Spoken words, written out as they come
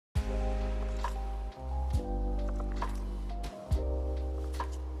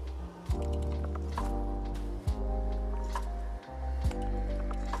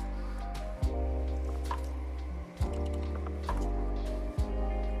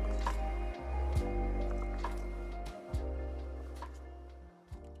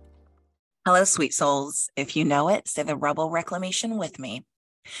Hello, sweet souls. If you know it, say the Rebel Reclamation with me.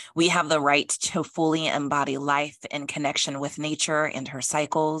 We have the right to fully embody life in connection with nature and her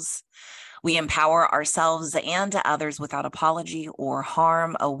cycles. We empower ourselves and others without apology or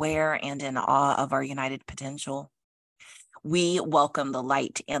harm, aware and in awe of our united potential. We welcome the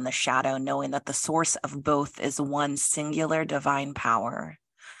light and the shadow, knowing that the source of both is one singular divine power.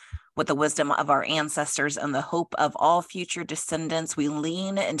 With the wisdom of our ancestors and the hope of all future descendants, we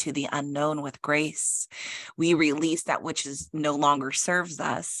lean into the unknown with grace. We release that which no longer serves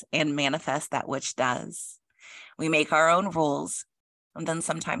us and manifest that which does. We make our own rules, and then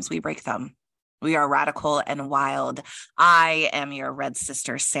sometimes we break them. We are radical and wild. I am your red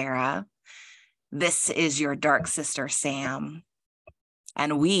sister, Sarah. This is your dark sister, Sam.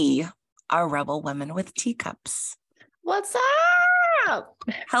 And we are rebel women with teacups. What's up?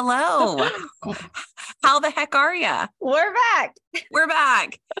 Hello. How the heck are ya? We're back. We're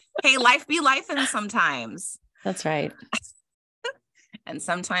back. Hey, life be lifing sometimes. That's right. And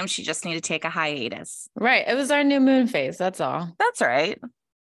sometimes you just need to take a hiatus. Right. It was our new moon phase. That's all. That's right.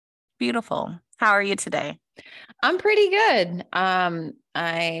 Beautiful. How are you today? I'm pretty good.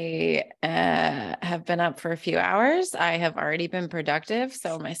 I have been up for a few hours. I have already been productive,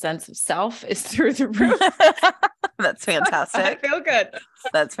 so my sense of self is through the roof. That's fantastic. I feel good.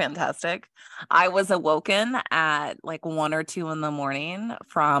 That's fantastic. I was awoken at like 1 or 2 in the morning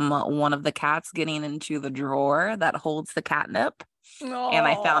from one of the cats getting into the drawer that holds the catnip. And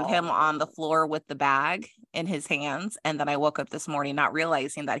I found him on the floor with the bag in his hands. And then I woke up this morning not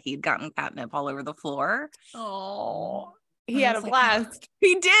realizing that he'd gotten catnip all over the floor. Oh, he had a blast.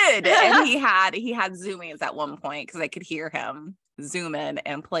 He did. And he had zoomies at one point because I could hear him zooming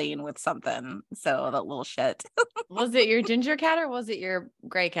and playing with something. So that little shit. Was it your ginger cat or was it your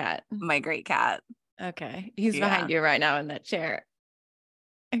gray cat? My great cat. Okay. He's behind you right now in that chair.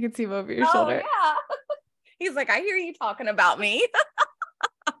 I can see him over your shoulder. Yeah. He's like, I hear you talking about me.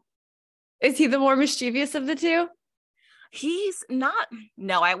 Is he the more mischievous of the two? He's not.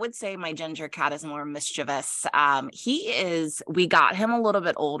 No, I would say my ginger cat is more mischievous. We got him a little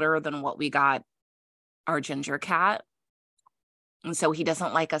bit older than what we got our ginger cat. And so he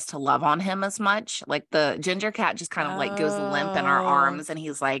doesn't like us to love on him as much. Like the ginger cat just kind of like goes limp in our arms. And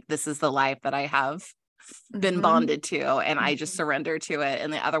he's like, this is the life that I have been bonded to. And I just surrender to it.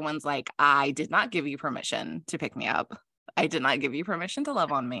 And the other one's like, I did not give you permission to pick me up. I did not give you permission to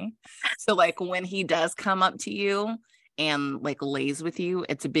love on me. So like when he does come up to you and like lays with you,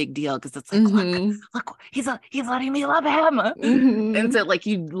 it's a big deal because it's like, look, he's letting me love him. And so like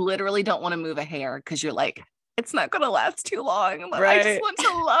you literally don't want to move a hair because you're like, it's not going to last too long. Right. I just want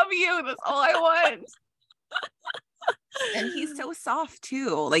to love you. That's all I want. And he's so soft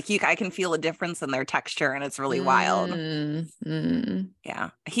too. Like I can feel a difference in their texture and it's really wild. Yeah.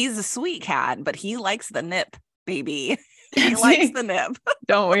 He's a sweet cat, but he likes the nip, baby. He likes the nip.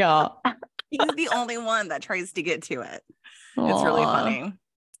 Don't we all? He's the only one that tries to get to it. Aww. It's really funny.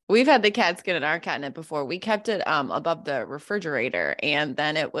 We've had the cats get in our catnip before. We kept it above the refrigerator, and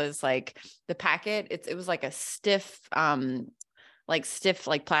then it was like the packet. It was like a stiff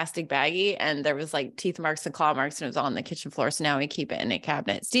plastic baggie, and there was like teeth marks and claw marks, and it was on the kitchen floor. So now we keep it in a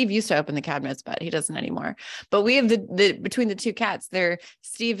cabinet. Steve used to open the cabinets, but he doesn't anymore. But we have the between the two cats,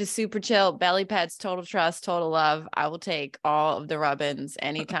 Steve is super chill, belly pets, total trust, total love. I will take all of the rubbins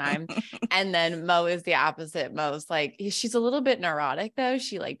anytime. And then Mo is the opposite. Mo's like, she's a little bit neurotic though.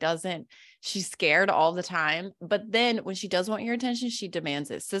 She's scared all the time. But then when she does want your attention, she demands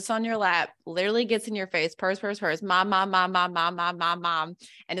it. Sits on your lap, literally gets in your face, purrs, mom, mom, mom, mom, mom, mom, mom, mom,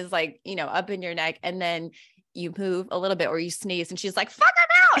 and is like, up in your neck. And then you move a little bit or you sneeze and she's like, fuck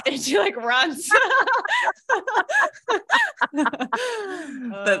him out. And she like runs.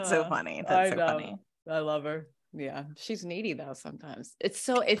 That's so funny. That's so funny. I love her. Yeah. She's needy though sometimes.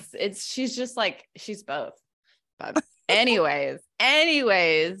 She's just like, she's both. But anyways,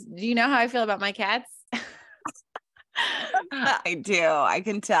 do you know how I feel about my cats? I do. I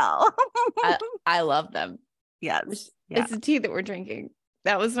can tell. I love them. Yes. It's the tea that we're drinking.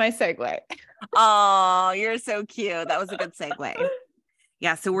 That was my segue. Oh, you're so cute. That was a good segue.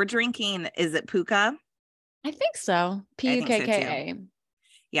 Yeah. So we're drinking, is it Pukka? I think so. Pukka.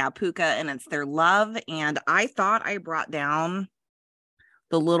 Yeah, Pukka, and it's their love. And I thought I brought down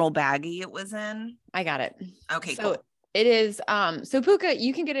the little baggie it was in. I got it. Okay, so cool. It is so Pukka,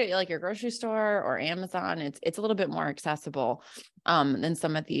 you can get it at like your grocery store or Amazon. It's a little bit more accessible than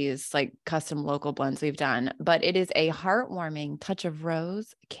some of these like custom local blends we've done, but it is a heartwarming touch of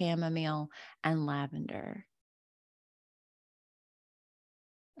rose, chamomile, and lavender.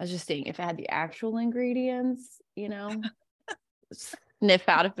 I was just saying if it had the actual ingredients, sniff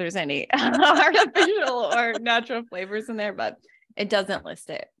out if there's any artificial or natural flavors in there, but it doesn't list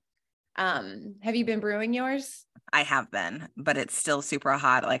it. Have you been brewing yours? I have been, but it's still super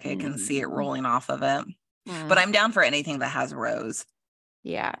hot. Like I can see it Mm. rolling off of it. But I'm down for anything that has rose.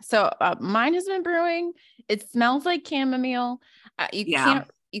 Yeah. So mine has been brewing. It smells like chamomile.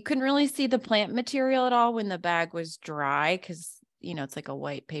 You couldn't really see the plant material at all when the bag was dry because, it's like a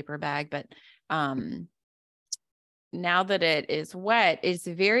white paper bag. But now that it is wet, it's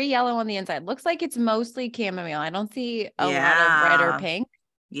very yellow on the inside. Looks like it's mostly chamomile. I don't see a lot of red or pink.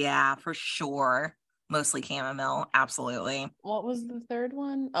 Yeah, for sure. Mostly chamomile. Absolutely. What was the third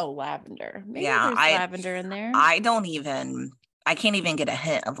one? Oh, lavender. Maybe Yeah, there's lavender in there. I can't even get a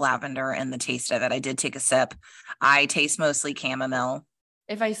hint of lavender in the taste of it. I did take a sip. I taste mostly chamomile.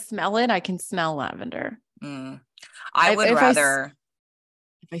 If I smell it, I can smell lavender. I would rather.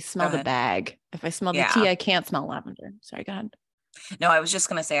 If I smell the bag, if I smell the tea, I can't smell lavender. Sorry, go ahead. No, I was just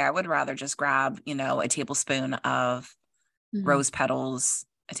going to say, I would rather just grab, a tablespoon of rose petals,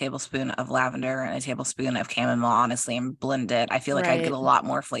 a tablespoon of lavender, and a tablespoon of chamomile, honestly, and blend it. I feel like I'd get a lot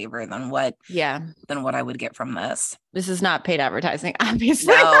more flavor than what I would get from this. This is not paid advertising,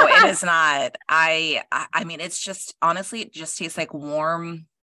 obviously. No, it is not. I mean, it's just, honestly, it just tastes like warm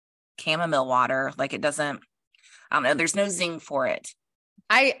chamomile water. Like it doesn't, I don't know, there's no zing for it.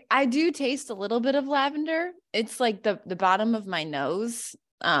 I do taste a little bit of lavender. It's like the bottom of my nose.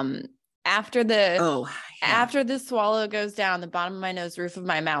 After the swallow goes down, the bottom of my nose, roof of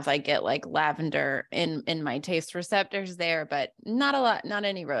my mouth, I get like lavender in my taste receptors there, but not a lot, not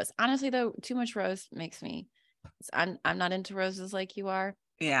any rose. Honestly, though, too much rose makes me. I'm not into roses like you are.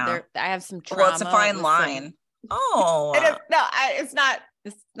 Yeah, I have some trauma. Well, it's a fine line. It's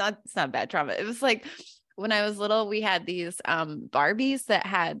not bad trauma. It was like when I was little, we had these Barbies that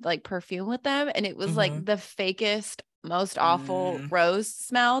had like perfume with them, and it was like the fakest, most awful rose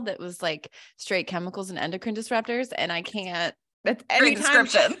smell that was like straight chemicals and endocrine disruptors. And I can't. That's anytime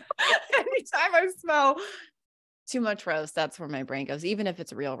I smell too much rose, that's where my brain goes. Even if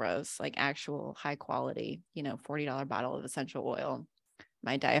it's real rose, like actual high quality, $40 bottle of essential oil,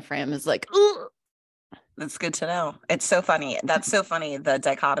 my diaphragm is like, ugh. That's good to know. It's so funny. That's so funny, the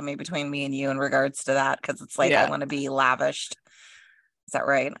dichotomy between me and you in regards to that, because it's like I want to be lavished. Is that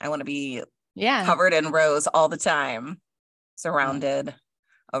right? I want to be covered in rose all the time, surrounded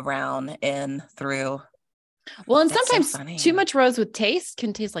around, in, through. Well, and sometimes too much rose with taste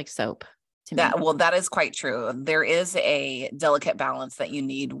can taste like soap. That is quite true. There is a delicate balance that you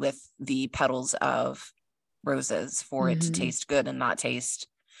need with the petals of roses for it to taste good and not taste,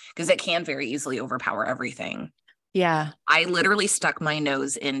 because it can very easily overpower everything. Yeah. I literally stuck my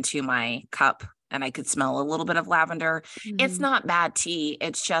nose into my cup and I could smell a little bit of lavender. It's not bad tea.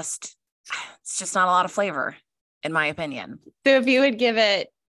 It's just not a lot of flavor, in my opinion. So if you would give it,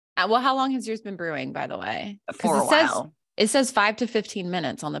 how long has yours been brewing, by the way? For a while. It says 5 to 15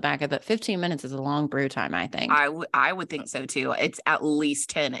 minutes on the back of it. 15 minutes is a long brew time, I think. I would think so too. It's at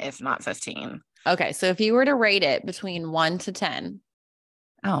least 10, if not 15. Okay. So if you were to rate it between 1 to 10.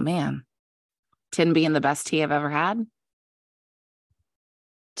 Oh man. 10 being the best tea I've ever had.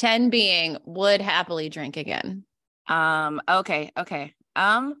 10 being would happily drink again. Okay.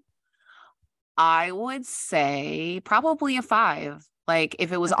 I would say probably a 5. Like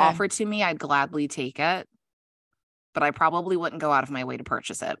if it was offered to me, I'd gladly take it, but I probably wouldn't go out of my way to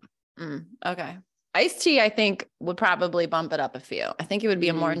purchase it. Okay. Iced tea, I think, would probably bump it up a few. I think it would be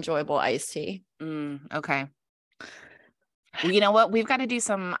a more enjoyable iced tea. Okay. Well, you know what? We've got to do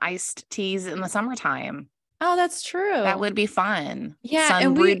some iced teas in the summertime. Oh, that's true. That would be fun. Yeah.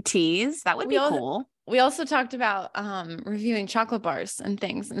 Sun-brewed teas. That would be cool. We also talked about reviewing chocolate bars and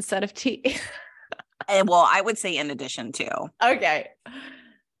things instead of tea. Well, I would say in addition to. Okay.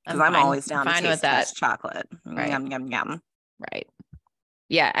 Because I'm always down to taste with that chocolate. Right. Yum, yum, yum. Right.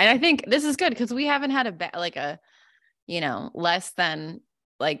 Yeah. And I think this is good because we haven't had less than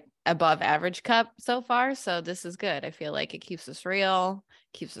like above average cup so far. So this is good. I feel like it keeps us real,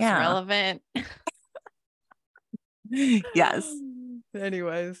 keeps us relevant. Yes.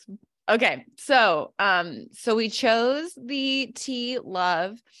 Anyways. Okay. So we chose the tea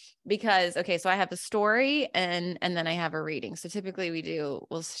love because, so I have a story and then I have a reading. So typically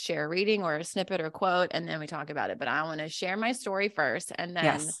we'll share a reading or a snippet or quote, and then we talk about it, but I want to share my story first and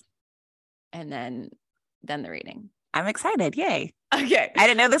then the reading. I'm excited. Yay. Okay. I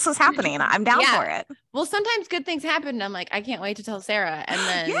didn't know this was happening. I'm down for it. Well, sometimes good things happen and I'm like, I can't wait to tell Sarah. And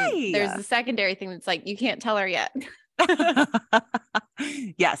then there's the secondary thing that's like, you can't tell her yet.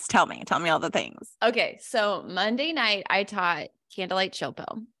 Yes. Tell me all the things. Okay. So Monday night I taught Candlelight Chill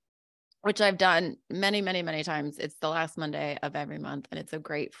Pill. which I've done many, many, many times. It's the last Monday of every month, and it's a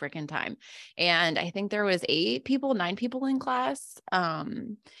great freaking time. And I think there was 9 people in class.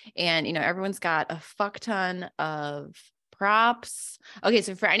 And everyone's got a fuck ton of props. Okay,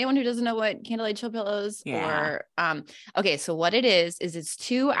 so for anyone who doesn't know what Candlelight Chill Pillows or okay, so what it is it's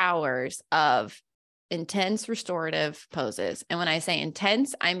 2 hours of intense restorative poses. And when I say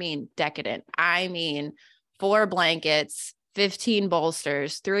intense, I mean decadent. I mean 4 blankets, 15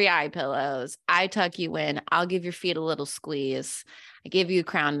 bolsters, 3 eye pillows. I tuck you in. I'll give your feet a little squeeze. I give you a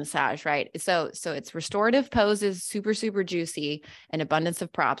crown massage, right? So it's restorative poses, super, super juicy, an abundance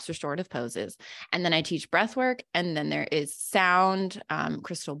of props, restorative poses. And then I teach breath work. And then there is sound,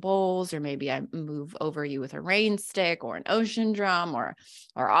 crystal bowls, or maybe I move over you with a rain stick or an ocean drum or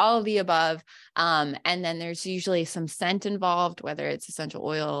all of the above. And then there's usually some scent involved, whether it's essential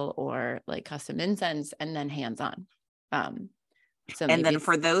oil or like custom incense, and then hands-on. And then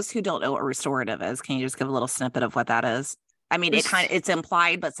for those who don't know what restorative is, can you just give a little snippet of what that is? I mean, it's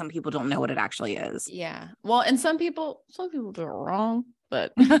implied, but some people don't know what it actually is. Yeah. Well, and some people do it wrong,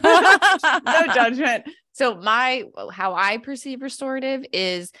 but no judgment. So how I perceive restorative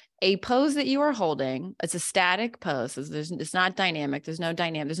is a pose that you are holding. It's a static pose. It's not dynamic. There's no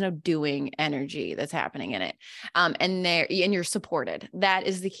doing energy that's happening in it. And you're supported. That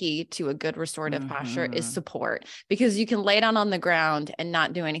is the key to a good restorative posture is support, because you can lay down on the ground and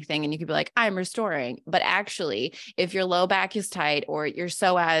not do anything. And you could be like, I'm restoring. But actually, if your low back is tight or your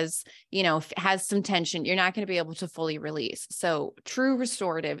psoas, has some tension, you're not going to be able to fully release. So true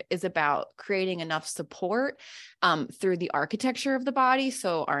restorative is about creating enough support through the architecture of the body.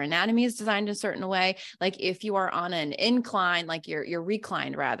 So our anatomy is designed a certain way. Like if you are on an incline, like you're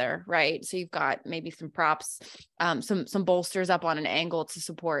reclined rather, right? So you've got maybe some props, some bolsters up on an angle to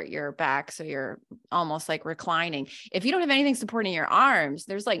support your back. So you're almost like reclining. If you don't have anything supporting your arms,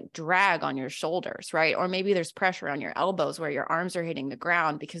 there's like drag on your shoulders, right? Or maybe there's pressure on your elbows where your arms are hitting the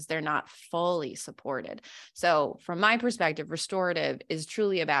ground because they're not fully supported. So from my perspective, restorative is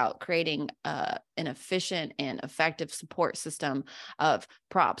truly about creating an efficient and effective support system of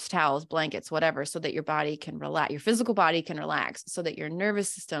props, towels, blankets, whatever, so that your body can relax, your physical body can relax, so that your nervous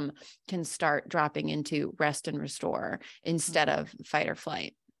system can start dropping into rest and restore instead of fight or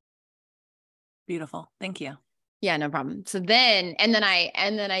flight. Beautiful. Thank you. Yeah, no problem. So then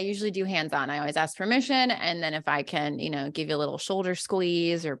I usually do hands-on. I always ask permission. And then if I can, give you a little shoulder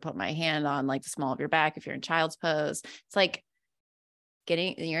squeeze or put my hand on like the small of your back, if you're in child's pose, it's like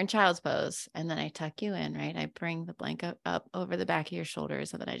you're in child's pose. And then I tuck you in, right? I bring the blanket up over the back of your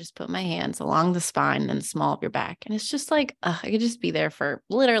shoulders. And then I just put my hands along the spine and the small of your back. And it's just like, I could just be there for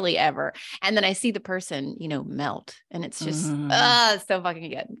literally ever. And then I see the person, melt. And it's just, so fucking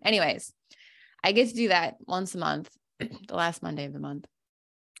good. Anyways, I get to do that once a month, the last Monday of the month.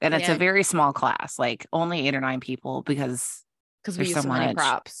 And it's a very small class, like only 8 or 9 people because we use so many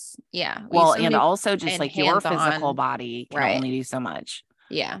props. Yeah. Well, and also just like your physical body can only do so much.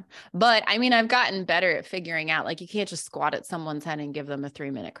 Yeah. But I mean, I've gotten better at figuring out, like, you can't just squat at someone's head and give them a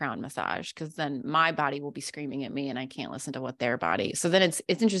 3-minute crown massage, because then my body will be screaming at me and I can't listen to what their body. So then it's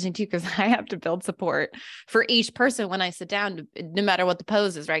interesting too, because I have to build support for each person when I sit down, no matter what the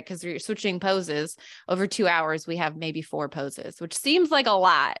pose is, right? Because you're switching poses over 2 hours. We have maybe 4 poses, which seems like a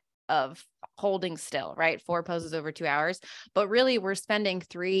lot of holding still, right? 4 poses over 2 hours, but really we're spending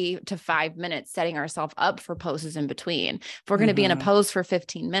 3 to 5 minutes setting ourselves up for poses in between. If we're going to be in a pose for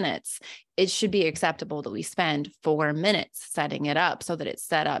 15 minutes, it should be acceptable that we spend 4 minutes setting it up so that it's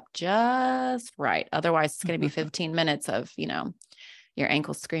set up just right. Otherwise it's going to be 15 minutes of, your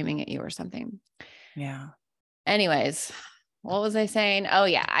ankle screaming at you or something. Yeah. Anyways, what was I saying? Oh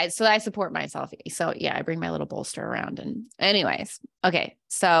yeah. I support myself. So yeah, I bring my little bolster around. And anyways, okay.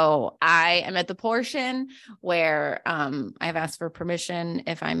 So I am at the portion where I've asked for permission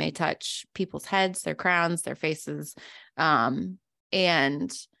if I may touch people's heads, their crowns, their faces. And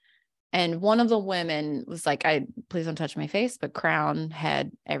one of the women was like, please don't touch my face, but crown,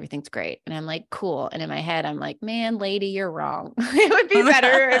 head, everything's great. And I'm like, cool. And in my head, I'm like, man, lady, you're wrong. It would be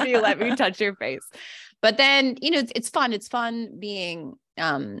better if you let me touch your face. But then, it's fun. It's fun being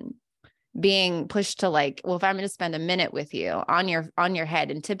pushed to like, well, if I'm going to spend a minute with you on your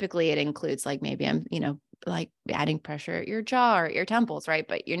head, and typically it includes like, maybe I'm, like adding pressure at your jaw or your temples, right?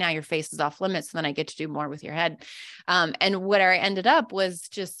 But now your face is off limits. So then I get to do more with your head. And what I ended up was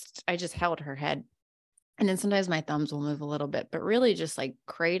I just held her head. And then sometimes my thumbs will move a little bit, but really just like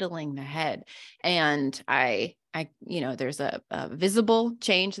cradling the head. And there's a visible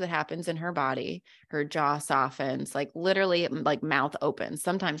change that happens in her body. Her jaw softens, like literally like mouth opens.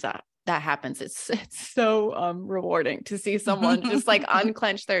 Sometimes that that happens. It's so rewarding to see someone just like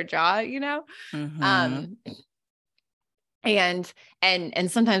unclench their jaw, you know? Mm-hmm.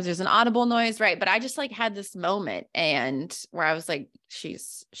 And sometimes there's an audible noise, right? But I just like had this moment and where I was like,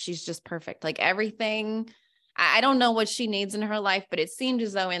 she's just perfect. Like everything, I don't know what she needs in her life, but it seemed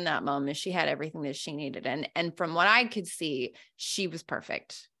as though in that moment she had everything that she needed. And from what I could see, she was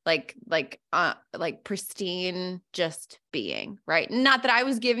perfect. Like pristine, just being, right? Not that I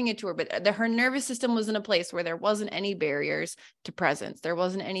was giving it to her, but her nervous system was in a place where there wasn't any barriers to presence. There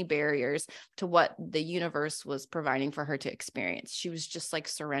wasn't any barriers to what the universe was providing for her to experience. She was just like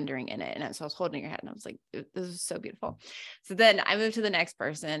surrendering in it. And so I was holding her head and I was like, this is so beautiful. So then I moved to the next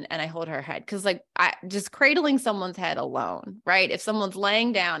person and I hold her head. Cause like I just cradling someone's head alone, right? If someone's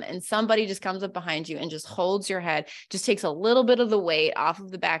laying down and somebody just comes up behind you and just holds your head, just takes a little bit of the weight off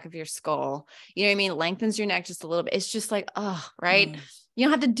of the back of your skull, you know what I mean? Lengthens your neck just a little bit. It's just like, oh, right. You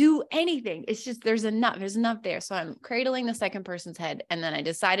don't have to do anything. It's just, there's enough there. So I'm cradling the second person's head. And then I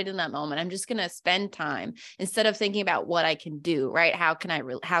decided in that moment, I'm just going to spend time instead of thinking about what I can do, right? How can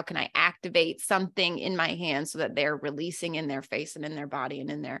I activate something in my hand so that they're releasing in their face and in their body and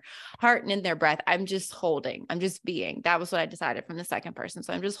in their heart and in their breath. I'm just being. That was what I decided from the second person.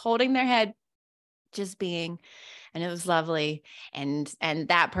 So I'm just holding their head, just being. And it was lovely. And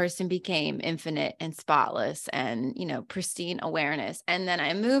that person became infinite and spotless and, you know, pristine awareness. And then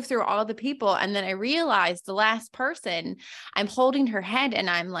I moved through all the people. And then I realized the last person, I'm holding her head and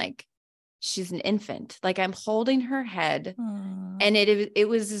I'm like, she's an infant. Like I'm holding her head. And it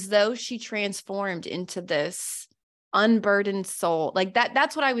was as though she transformed into this unburdened soul. Like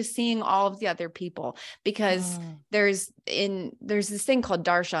that's what I was seeing all of the other people, because there's this thing called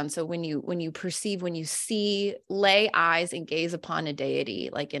darshan. So when you see, lay eyes and gaze upon a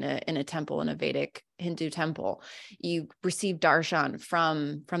deity, like in a temple, in a Vedic Hindu temple, you receive darshan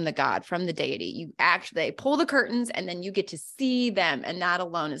from the god, from the deity. They pull the curtains and then you get to see them. And that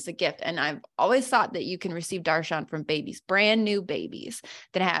alone is a gift. And I've always thought that you can receive darshan from babies, brand new babies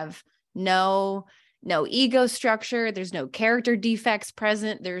that have no ego structure. There's no character defects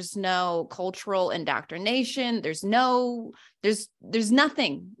present. There's no cultural indoctrination. There's nothing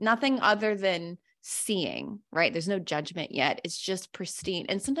other than seeing, right? There's no judgment yet. It's just pristine.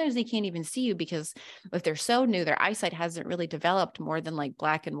 And sometimes they can't even see you because if they're so new, their eyesight hasn't really developed more than like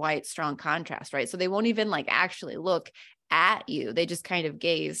black and white, strong contrast, right? So they won't even like actually look at you. They just kind of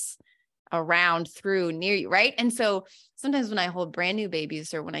gaze around, through, near you, right? And so sometimes when I hold brand new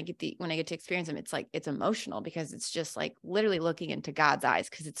babies or when I get to experience them, it's like, it's emotional because it's just like literally looking into God's eyes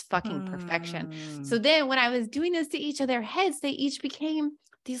because it's fucking perfection. So then when I was doing this to each of their heads, they each became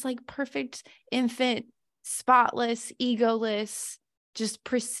these like perfect infant, spotless, egoless, just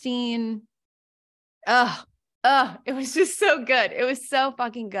pristine. It was just so good. It was so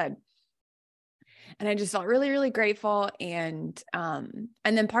fucking good. And I just felt really, really grateful. And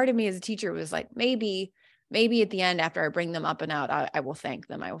then part of me as a teacher was like, maybe at the end, after I bring them up and out, I will thank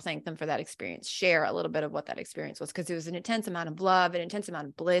them. I will thank them for that experience, share a little bit of what that experience was. Cause it was an intense amount of love, an intense amount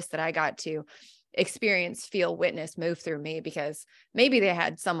of bliss that I got to experience, feel, witness, move through me, because maybe they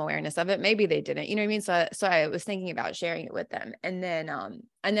had some awareness of it. Maybe they didn't, you know what I mean? So I was thinking about sharing it with them. And then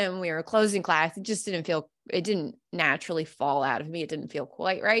when we were closing class, it didn't naturally fall out of me. It didn't feel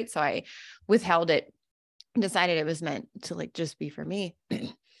quite right. So I withheld it and decided it was meant to like just be for me.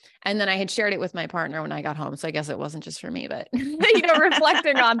 And then I had shared it with my partner when I got home. So I guess it wasn't just for me, but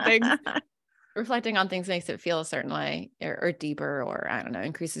reflecting on things makes it feel a certain way or deeper, or I don't know,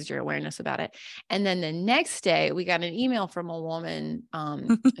 increases your awareness about it. And then the next day we got an email from a woman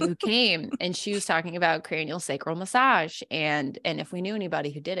who came, and she was talking about cranial sacral massage and if we knew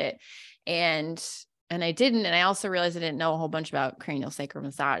anybody who did it. And I didn't. And I also realized I didn't know a whole bunch about cranial sacral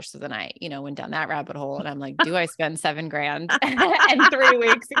massage. So then I, went down that rabbit hole and I'm like, do I spend $7,000 and 3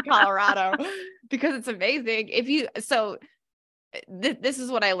 weeks in Colorado? Because it's amazing. This is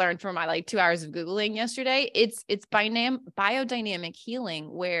what I learned from my like 2 hours of Googling yesterday. It's biodynamic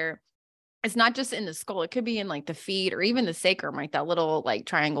healing, where it's not just in the skull. It could be in like the feet or even the sacrum, right? That little like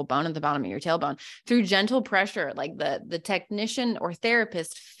triangle bone at the bottom of your tailbone. Through gentle pressure, like the technician or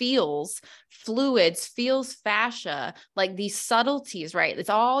therapist feels fluids, feels fascia, like these subtleties, right?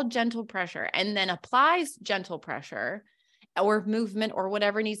 It's all gentle pressure, and then applies gentle pressure or movement or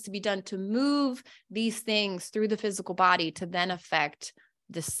whatever needs to be done to move these things through the physical body to then affect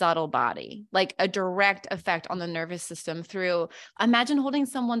the subtle body, like a direct effect on the nervous system through, imagine holding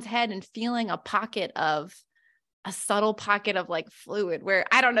someone's head and feeling a subtle pocket of like fluid where,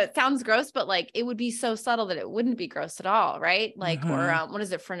 I don't know, it sounds gross, but like it would be so subtle that it wouldn't be gross at all. Right. Like, or what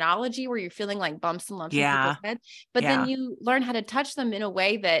is it? Phrenology, where you're feeling like bumps and lumps in people's head, but then you learn how to touch them in a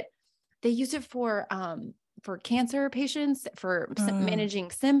way that They use it for cancer patients, for managing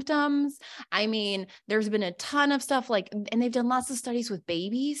symptoms. I mean, there's been a ton of stuff like, and they've done lots of studies with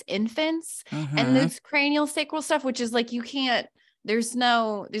babies, infants, and there's cranial sacral stuff, which is like, you can't, there's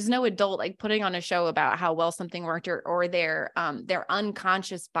no adult like putting on a show about how well something worked, or their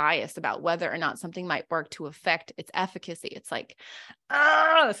unconscious bias about whether or not something might work to affect its efficacy. It's like,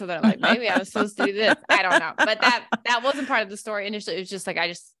 oh, so they're like, maybe I was supposed to do this. I don't know. But that wasn't part of the story initially. It was just like,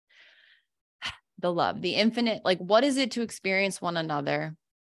 the love, the infinite, like, what is it to experience one another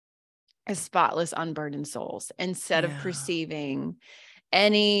as spotless, unburdened souls, instead of perceiving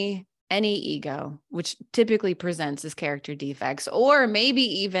any ego, which typically presents as character defects, or maybe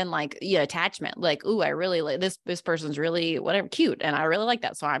even like attachment, like, ooh, I really like this person's really whatever cute, and I really like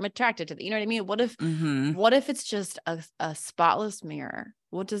that, so I'm attracted to that. You know what I mean? What if it's just a spotless mirror?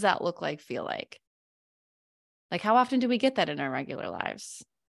 What does that look like, feel like? Like, how often do we get that in our regular lives?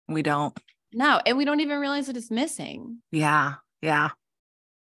 We don't. No, and we don't even realize that it's missing. Yeah.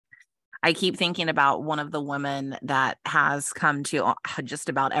 I keep thinking about one of the women that has come to just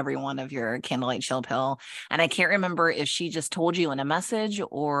about every one of your Candlelight Chill Pill. And I can't remember if she just told you in a message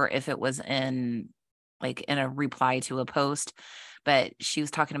or if it was in a reply to a post, but she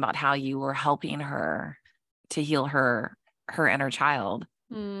was talking about how you were helping her to heal her inner child.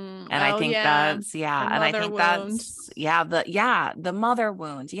 And I think that's, and I think that's, the mother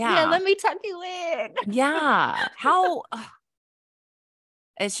wound. Yeah. Let me tuck you in. Yeah. How,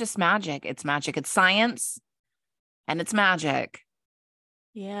 it's just magic. It's magic. It's science and it's magic.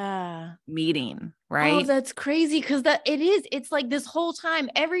 Yeah. Meeting, right? Oh, that's crazy. Cause it's like this whole time,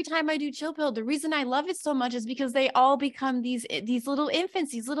 every time I do Chill Pill, the reason I love it so much is because they all become these little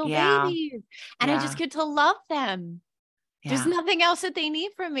infants, these little babies. And I just get to love them. Yeah. There's nothing else that they need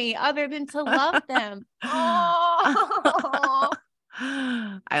from me other than to love them. Oh,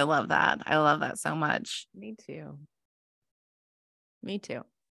 I love that. I love that so much. Me too.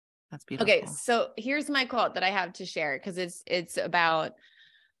 That's beautiful. Okay. So here's my quote that I have to share. Cause it's about,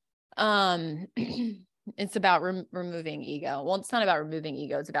 it's about removing ego. Well, it's not about removing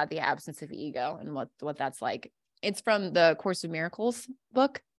ego. It's about the absence of ego and what that's like. It's from the Course of Miracles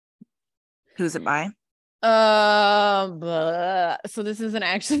book. Who's it by? So this isn't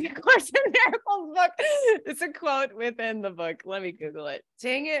actually a Course in Miracles book. It's a quote within the book. Let me Google it.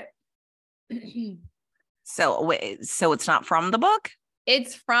 Dang it. So it's not from the book?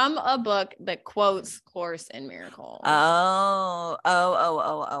 It's from a book that quotes Course in Miracles. Oh.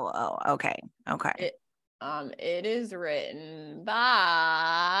 Okay. It is written by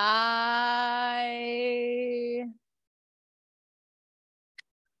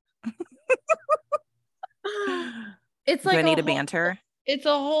it's like Juanita Banter. It's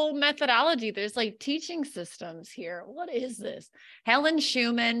a whole methodology. There's like teaching systems here. What is this? Helen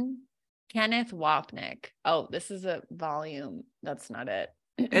Schumann, Kenneth Wapnick. Oh, this is a volume. That's not it.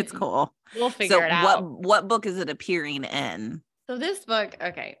 It's cool. We'll figure it out. What book is it appearing in? So this book.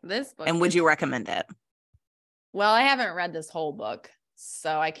 And would you recommend it? Well, I haven't read this whole book,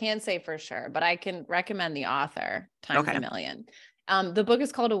 so I can't say for sure, but I can recommend the author times a million. The book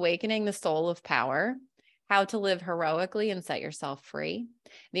is called Awakening the Soul of Power: How to Live Heroically and Set Yourself Free.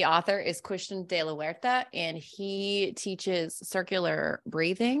 The author is Christian de la Huerta, and he teaches circular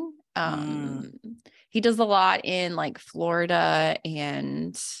breathing. He does a lot in like Florida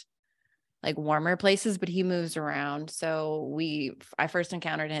and like warmer places, but he moves around. So I first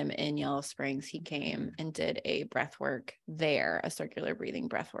encountered him in Yellow Springs. He came and did a breath work there, a circular breathing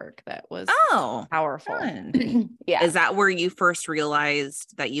breath work that was powerful. Yeah. Is that where you first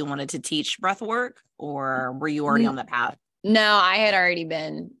realized that you wanted to teach breath work, or were you already on the path? No, I had already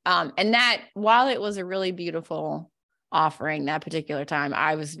been. And that, while it was a really beautiful offering that particular time,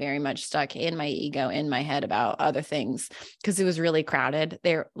 I was very much stuck in my ego, in my head about other things, because it was really crowded.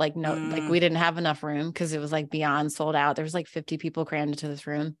 They're like, like we didn't have enough room because it was like beyond sold out. There was like 50 people crammed into this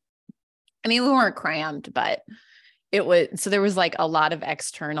room. I mean, we weren't crammed, but it was, so there was like a lot of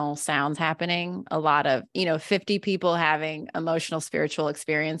external sounds happening, a lot of, 50 people having emotional, spiritual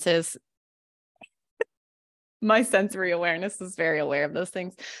experiences. My sensory awareness is very aware of those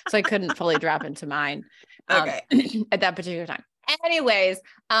things. So I couldn't fully drop into mine at that particular time. Anyways,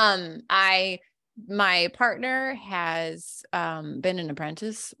 my partner has been an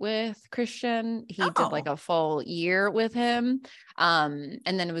apprentice with Christian. He did like a full year with him. And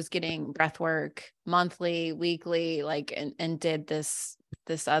then was getting breath work monthly, weekly, like, and did this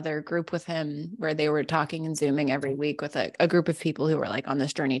other group with him where they were talking and Zooming every week with a group of people who were like on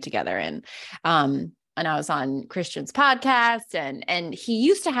this journey together. And I was on Christian's podcast, and he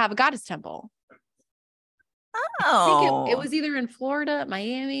used to have a goddess temple. think it Oh, was either in Florida,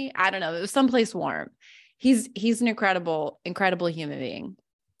 Miami. I don't know. It was someplace warm. He's an incredible human being.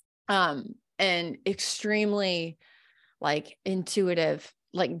 And extremely like intuitive,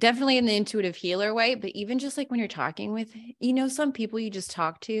 like definitely in the intuitive healer way, but even just like when you're talking with, some people you just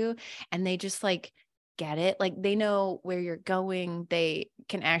talk to and they just like get it. Like they know where you're going. They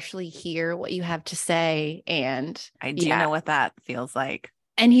can actually hear what you have to say. And I do know what that feels like.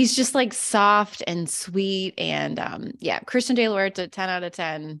 and he's just like soft and sweet. And Christian De Huerta, 10 out of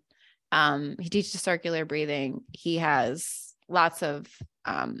 10. He teaches circular breathing. He has lots of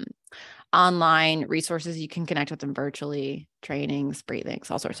online resources. You can connect with him virtually, trainings, breathings,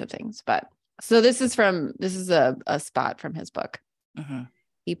 all sorts of things. But so this is a spot from his book. Mm-hmm.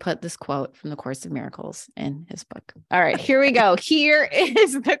 He put this quote from the Course of Miracles in his book. All right, here we go. Here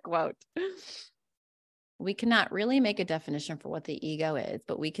is the quote. We cannot really make a definition for what the ego is,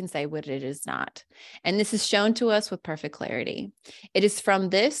 but we can say what it is not. And this is shown to us with perfect clarity. It is from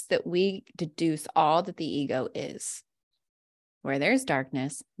this that we deduce all that the ego is. Where there's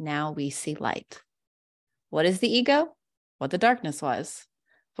darkness, now we see light. What is the ego? What the darkness was.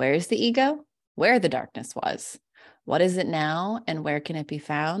 Where is the ego? Where the darkness was. What is it now and where can it be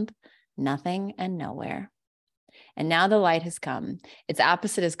found? Nothing and nowhere. And now the light has come. Its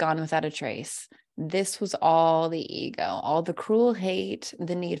opposite is gone without a trace. This was all the ego, all the cruel hate,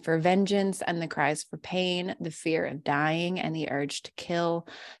 the need for vengeance and the cries for pain, the fear of dying and the urge to kill,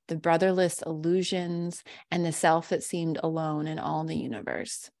 the brotherless illusions and the self that seemed alone in all the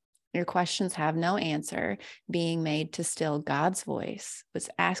universe. Your questions have no answer, being made to still God's voice, which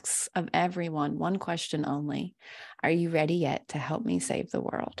asks of everyone one question only. Are you ready yet to help me save the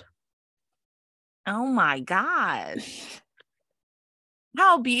world? Oh my gosh.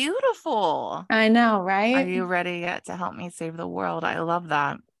 How beautiful. I know, Are right? you ready yet to help me save the world? I love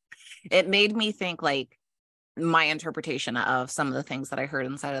that. It made me think, like, my interpretation of some of the things that I heard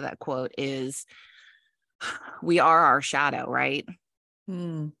inside of that quote is we are our shadow, right?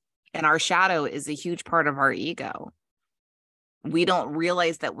 Mm. And our shadow is a huge part of our ego. We don't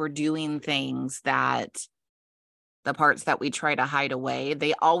realize that we're doing things that the parts that we try to hide away,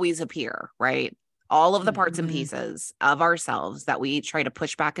 they always appear, right? All of the parts and pieces of ourselves that we try to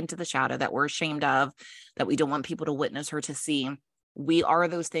push back into the shadow, that we're ashamed of, that we don't want people to witness or to see. We are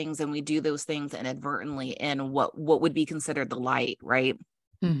those things, and we do those things inadvertently in what would be considered the light, right?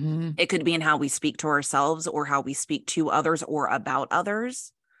 Mm-hmm. It could be in how we speak to ourselves or how we speak to others or about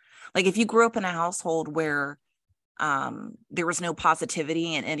others. Like if you grew up in a household where there was no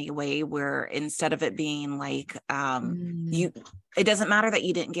positivity in any way, where instead of it being like, it doesn't matter that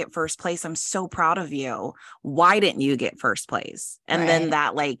you didn't get first place. I'm so proud of you. Why didn't you get first place? And then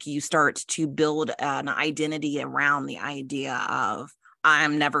that, like, you start to build an identity around the idea of,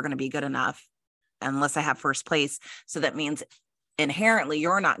 I'm never going to be good enough unless I have first place. So that means inherently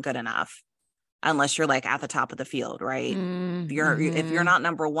you're not good enough unless you're like at the top of the field, right? If you're not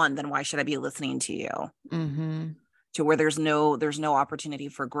number one, then why should I be listening to you? Mm-hmm. To where there's no opportunity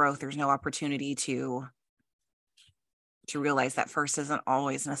for growth. There's no opportunity to realize that first isn't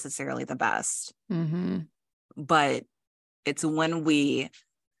always necessarily the best. Mm-hmm. But it's when we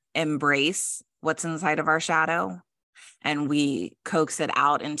embrace what's inside of our shadow and we coax it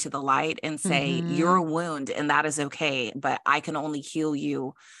out into the light and say, you're a wound and that is okay, but I can only heal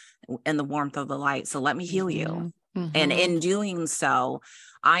you in the warmth of the light. So let me heal you. And in doing so,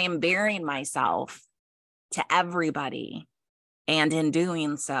 I am bearing myself to everybody. And in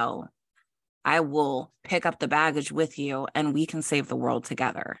doing so, I will pick up the baggage with you and we can save the world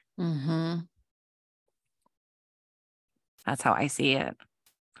together. That's how I see it.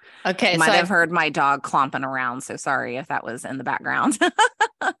 Okay. You might have heard my dog clomping around. So sorry if that was in the background.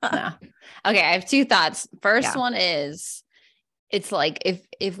 No. Okay. I have two thoughts. First one is, it's like,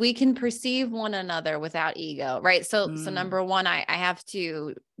 if we can perceive one another without ego, right? So number one, I have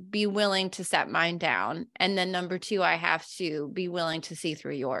to be willing to set mine down. And then number two, I have to be willing to see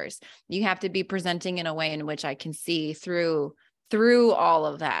through yours. You have to be presenting in a way in which I can see through all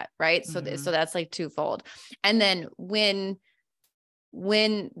of that. Right. So that's like twofold. And then when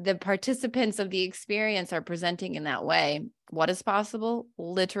the participants of the experience are presenting in that way, what is possible?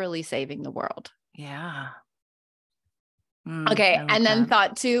 Literally saving the world. Yeah. Okay. And then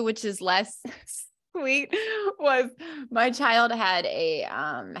thought two, which is less sweet, was my child had a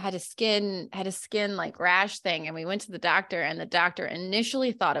skin like rash thing. And we went to the doctor, and the doctor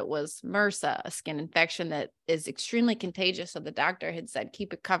initially thought it was MRSA, a skin infection that is extremely contagious. So the doctor had said,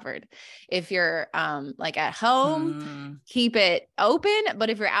 keep it covered. If you're like at home, keep it open. But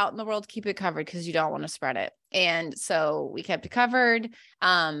if you're out in the world, keep it covered because you don't want to spread it. And so we kept it covered.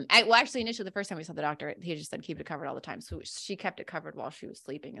 Actually, initially, the first time we saw the doctor, he just said, keep it covered all the time. So she kept it covered while she was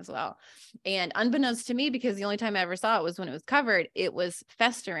sleeping as well. And unbeknownst to me, because the only time I ever saw it was when it was covered, it was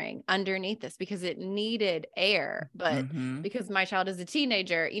festering underneath this because it needed air. But because my child is a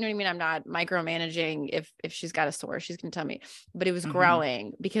teenager, you know what I mean? I'm not micromanaging. If she's got a sore, she's going to tell me, but it was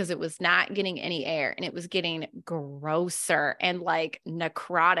growing because it was not getting any air and it was getting grosser and like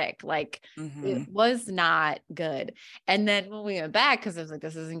necrotic. Like it was not good. And then when we went back, because I was like,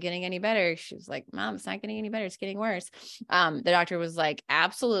 this isn't getting any better. She was like, Mom, it's not getting any better. It's getting worse. The doctor was like,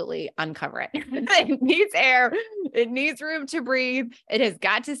 absolutely uncover it. It needs air. It needs room to breathe. It has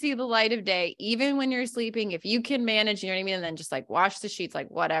got to see the light of day, even when you're sleeping, if you can manage, you know what I mean? And then just like wash the sheets, like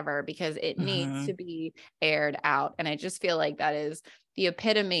whatever, because it needs to be aired out. And I just feel like that is the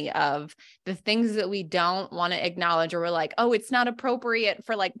epitome of the things that we don't want to acknowledge, or we're like, oh, it's not appropriate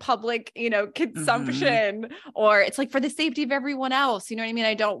for like public, consumption, or it's like for the safety of everyone else. You know what I mean?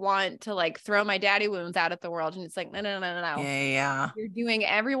 I don't want to like throw my daddy wounds out at the world. And it's like, no. Yeah. You're doing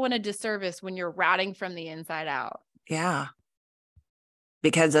everyone a disservice when you're rotting from the inside out. Yeah.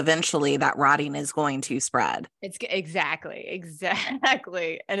 Because eventually that rotting is going to spread. It's exactly.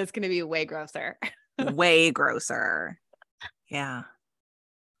 And it's going to be way grosser. Way grosser. Yeah.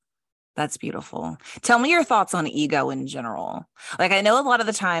 That's beautiful. Tell me your thoughts on ego in general. Like, I know a lot of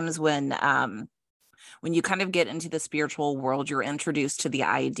the times when you kind of get into the spiritual world, you're introduced to the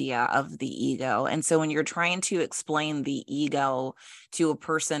idea of the ego. And so when you're trying to explain the ego to a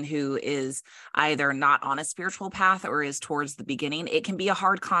person who is either not on a spiritual path or is towards the beginning, it can be a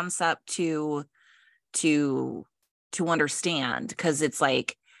hard concept to understand, because it's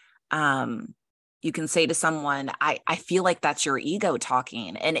like, you can say to someone, I feel like that's your ego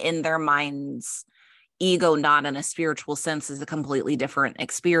talking. And in their minds, ego, not in a spiritual sense, is a completely different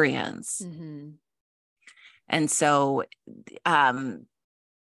experience. And so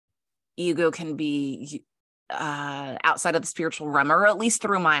ego can be outside of the spiritual realm, or at least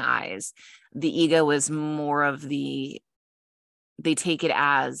through my eyes, the ego is more of they take it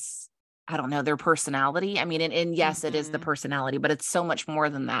as, I don't know, their personality. I mean, and yes, it is the personality, but it's so much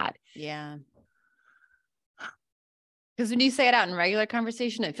more than that. Yeah. Because when you say it out in regular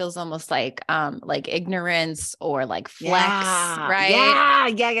conversation, it feels almost like ignorance or like flex,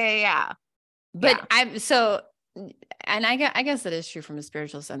 right? Yeah. But and I guess it is true from a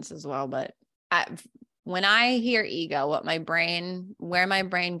spiritual sense as well. But when I hear ego, where my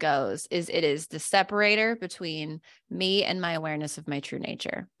brain goes is it is the separator between me and my awareness of my true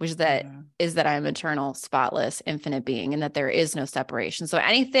nature, which is that I'm eternal, spotless, infinite being, and that there is no separation. So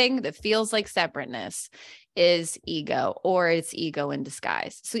anything that feels like separateness is ego, or it's ego in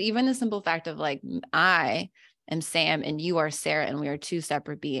disguise. So even the simple fact of like, I am Sam and you are Sarah and we are two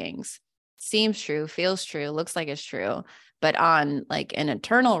separate beings seems true, feels true, looks like it's true, but on like an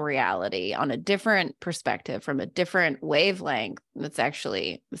eternal reality, on a different perspective, from a different wavelength, that's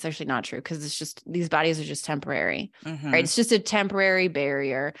actually not true, because it's just, these bodies are just temporary, right? It's just a temporary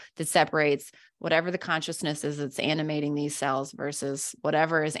barrier that separates whatever the consciousness is that's animating these cells versus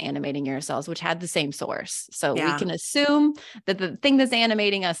whatever is animating your cells, which had the same source. So we can assume that the thing that's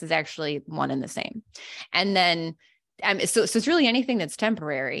animating us is actually one and the same. And then, so it's really anything that's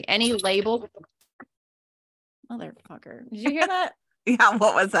temporary, any label. Motherfucker. Did you hear that? Yeah.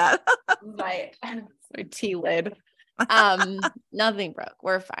 What was that? my tea lid. Nothing broke.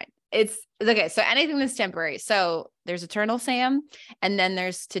 We're fine. It's okay. So anything that's temporary. So there's eternal Sam, and then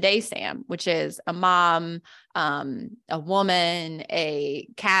there's today Sam, which is a mom, a woman, a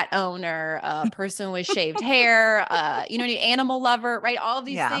cat owner, a person with shaved hair, an animal lover, right? All of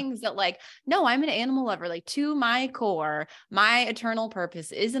these things that like, no, I'm an animal lover. Like, to my core, my eternal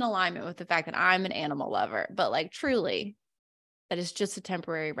purpose is in alignment with the fact that I'm an animal lover. But like, truly, that is just a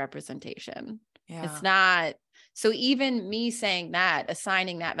temporary representation. Yeah. It's not. So even me saying that,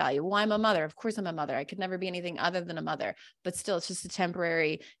 assigning that value, well, I'm a mother. Of course I'm a mother. I could never be anything other than a mother, but still it's just a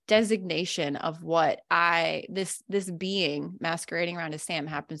temporary designation of what this being masquerading around as Sam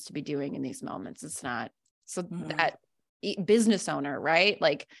happens to be doing in these moments. It's not. So that business owner, right?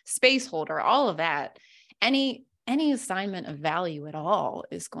 Like space holder, all of that, any assignment of value at all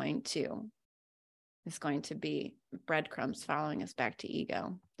is going to be breadcrumbs following us back to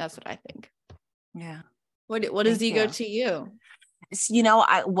ego. That's what I think. Yeah. What is ego to you?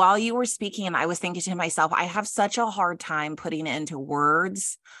 While you were speaking, I was thinking to myself, I have such a hard time putting it into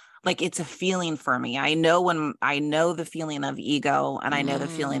words, like it's a feeling for me. I know when I know the feeling of ego, and I know the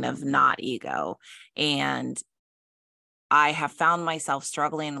feeling of not ego. And I have found myself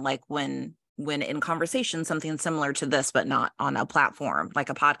struggling, like when in conversation, something similar to this, but not on a platform like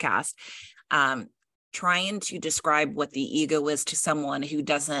a podcast, trying to describe what the ego is to someone who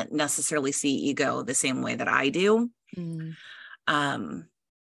doesn't necessarily see ego the same way that I do.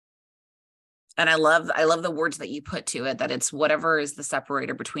 And I love the words that you put to it, that it's whatever is the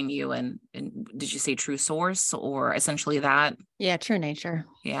separator between you and did you say true source, or essentially that? Yeah. True nature.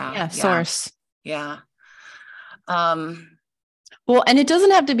 Yeah. Source. Yeah. Well, and it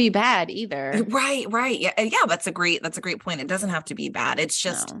doesn't have to be bad either. Right. Yeah. That's a great point. It doesn't have to be bad. It's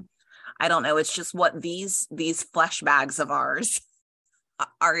just, no. I don't know. It's just what these flesh bags of ours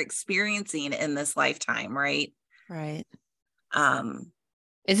are experiencing in this lifetime. Right. Right.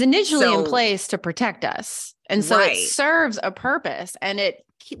 Is initially in place to protect us. And so it serves a purpose, and it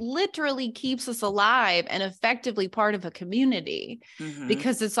literally keeps us alive and effectively part of a community,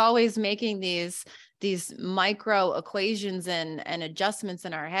 because it's always making these micro equations and adjustments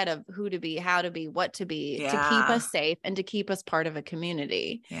in our head of who to be, how to be, what to be, to keep us safe and to keep us part of a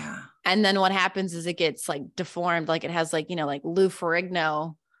community. Yeah. And then what happens is it gets like deformed, like it has like, like Lou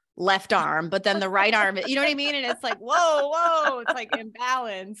Ferrigno left arm, but then the right arm, you know what I mean? And it's like, whoa, it's like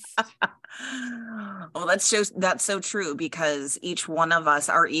imbalanced. Well, that's so true, because each one of us,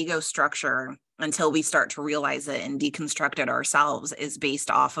 our ego structure, until we start to realize it and deconstruct it ourselves, is based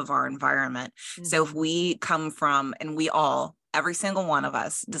off of our environment. So if we come from, and every single one of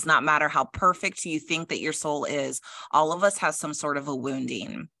us, does not matter how perfect you think that your soul is, all of us has some sort of a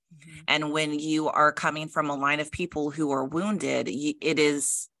wounding. And when you are coming from a line of people who are wounded,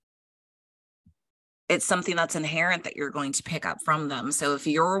 it's something that's inherent that you're going to pick up from them. So if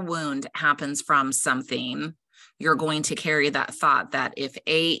your wound happens from something, you're going to carry that thought that if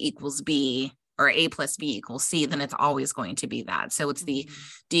A equals B, or A plus B equals C, then it's always going to be that. So it's the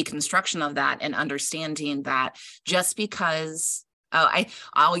deconstruction of that, and understanding that just because,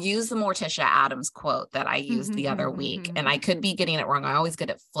 I'll use the Morticia Addams quote that I used the other week, and I could be getting it wrong. I always get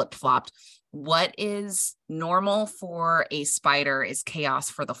it flip-flopped. What is normal for a spider is chaos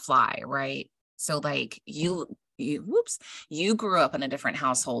for the fly, right? So like you grew up in a different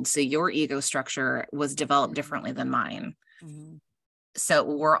household, so your ego structure was developed differently than mine. So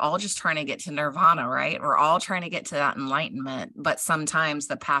we're all just trying to get to nirvana, right? We're all trying to get to that enlightenment, but sometimes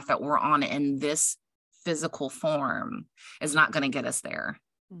the path that we're on in this physical form is not going to get us there,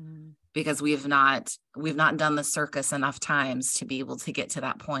 because we've not done the circus enough times to be able to get to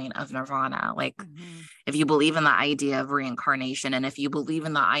that point of nirvana. Like if you believe in the idea of reincarnation, and if you believe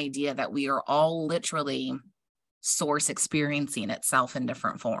in the idea that we are all literally source experiencing itself in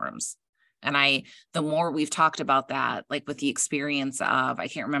different forms. And the more we've talked about that, like with the experience of, I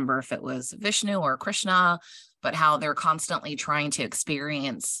can't remember if it was Vishnu or Krishna, but how they're constantly trying to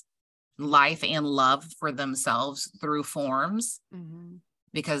experience life and love for themselves through forms,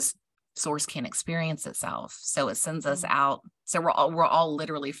 because source can't experience itself. So it sends us out. So we're all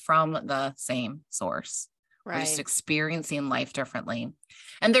literally from the same source. Right. We're just experiencing life differently.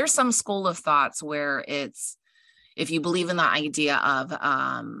 And there's some school of thoughts where it's, if you believe in the idea of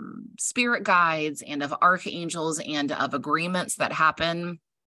spirit guides and of archangels and of agreements that happen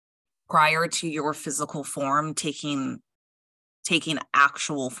prior to your physical form taking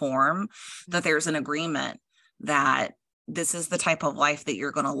actual form, that there's an agreement that this is the type of life that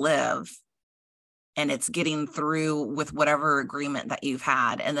you're going to live, and it's getting through with whatever agreement that you've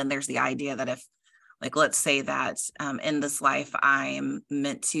had. And then there's the idea that if, like, let's say that in this life I'm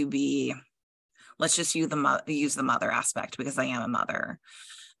meant to be, let's just use the mother aspect, because I am a mother.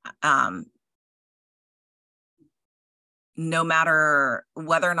 No matter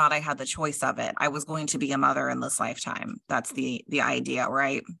whether or not I had the choice of it, I was going to be a mother in this lifetime. That's the idea,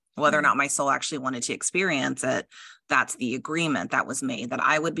 right? Whether or not my soul actually wanted to experience it, that's the agreement that was made, that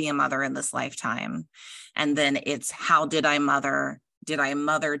I would be a mother in this lifetime. And then it's, how did I mother? Did I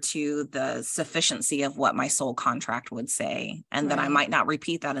mother to the sufficiency of what my soul contract would say? And then I might not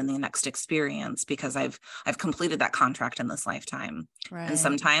repeat that in the next experience, because I've completed that contract in this lifetime. Right. And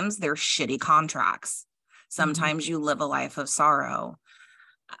sometimes they're shitty contracts. Sometimes you live a life of sorrow,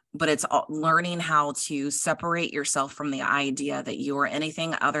 but it's learning how to separate yourself from the idea that you are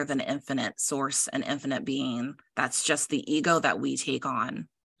anything other than infinite source and infinite being. That's just the ego that we take on.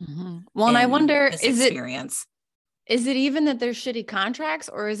 Well, and I wonder, is it even that there's shitty contracts,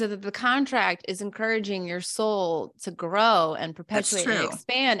 or is it that the contract is encouraging your soul to grow and perpetuate and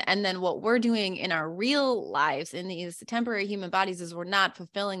expand? And then what we're doing in our real lives in these temporary human bodies is we're not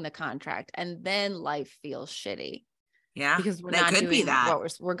fulfilling the contract, and then life feels shitty. Yeah. because we're That not could be doing that.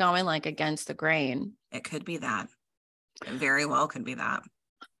 what we're going like against the grain. It could be that. It very well could be that.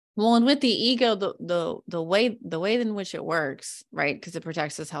 Well, and with the ego, the way in which it works, right? Because it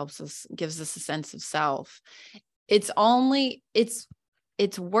protects us, helps us, gives us a sense of self. It's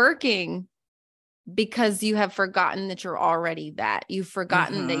working because you have forgotten that you're already that. You've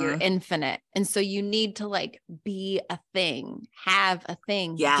forgotten that you're infinite. And so you need to like be a thing, have a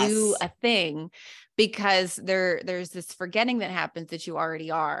thing, do a thing, because there's this forgetting that happens that you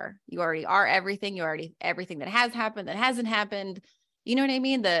already are. You already are everything. You already everything that has happened, that hasn't happened. You know what I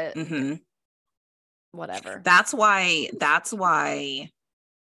mean? Whatever. That's why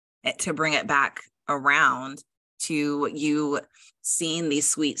to bring it back around to you seeing these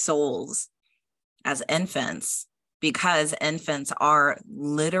sweet souls as infants, because infants are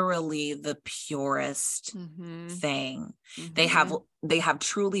literally the purest thing. They have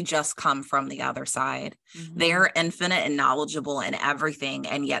truly just come from the other side. They're infinite and knowledgeable in everything,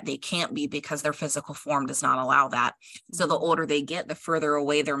 and yet they can't be because their physical form does not allow that. So the older they get, the further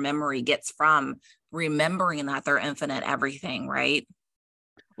away their memory gets from remembering that they're infinite everything, right?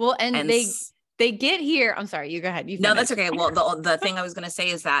 Well, and they get here. I'm sorry, you go ahead. No, that's okay. Well, the thing I was going to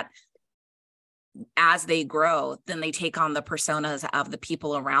say is that as they grow, then they take on the personas of the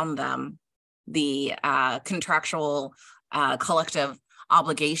people around them, the contractual collective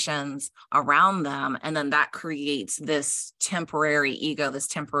obligations around them. And then that creates this temporary ego, this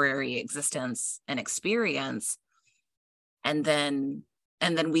temporary existence and experience. And then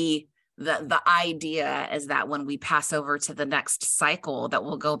the idea is that when we pass over to the next cycle, that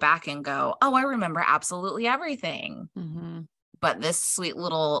we'll go back and go, oh, I remember absolutely everything. But this sweet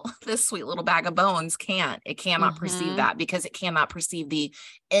little bag of bones cannot perceive that, because it cannot perceive the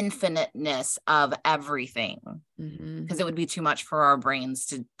infiniteness of everything, because it would be too much for our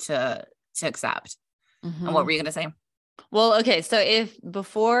brains to accept. And what were you going to say? Well, okay. So if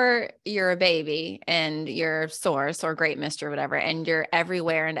before you're a baby and you're source or great mister or whatever, and you're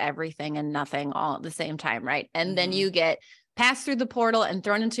everywhere and everything and nothing all at the same time, right? And then you get passed through the portal and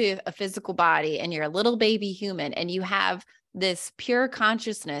thrown into a physical body, and you're a little baby human, and you have this pure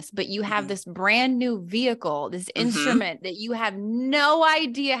consciousness, but you have this brand new vehicle, this instrument that you have no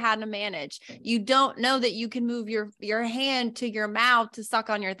idea how to manage. You don't know that you can move your hand to your mouth to suck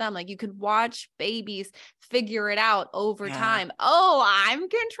on your thumb. Like, you could watch babies figure it out over time. Oh, I'm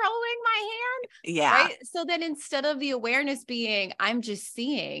controlling my hand. Yeah. Right. So then instead of the awareness being, I'm just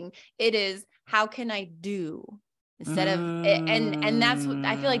seeing, it is, how can I do? Instead of, and that's what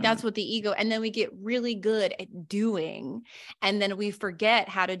I feel like, that's what the ego, and then we get really good at doing, and then we forget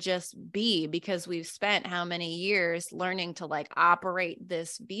how to just be, because we've spent how many years learning to like operate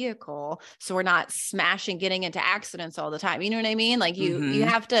this vehicle. So we're not smashing, getting into accidents all the time. You know what I mean? Like you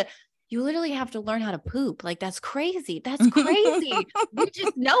literally have to learn how to poop. Like, that's crazy. That's crazy. We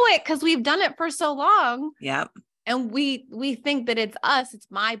just know it because we've done it for so long. Yep. And we think that it's us, it's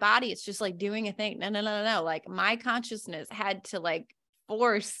my body, it's just like doing a thing. No. Like, my consciousness had to like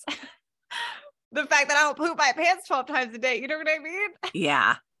force the fact that I don't poop my pants 12 times a day. You know what I mean?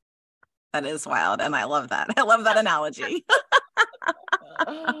 Yeah. That is wild. And I love that. I love that analogy.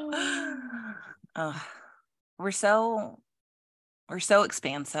 We're so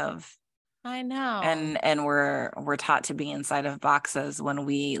expansive. I know. And we're taught to be inside of boxes when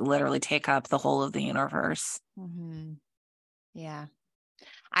we literally take up the whole of the universe. Yeah.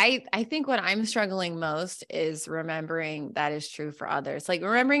 I think what I'm struggling most is remembering that is true for others. Like,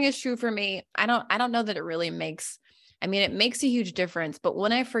 remembering is true for me. I don't know that it really makes, I mean, it makes a huge difference, but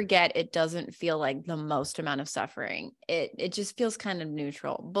when I forget, it doesn't feel like the most amount of suffering. It just feels kind of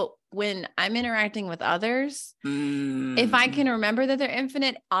neutral. But when I'm interacting with others, if I can remember that they're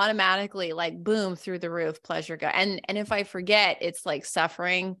infinite, automatically, like, boom, through the roof, pleasure go. And if I forget, it's like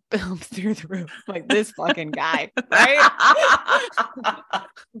suffering, boom, through the roof, like this fucking guy, right?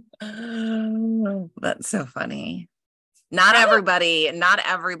 That's so funny. Not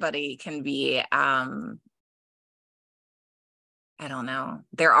everybody can be, I don't know.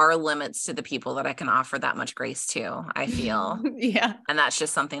 There are limits to the people that I can offer that much grace to, I feel. Yeah. And that's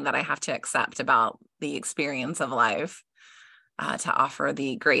just something that I have to accept about the experience of life, to offer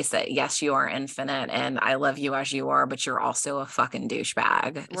the grace that, yes, you are infinite and I love you as you are, but you're also a fucking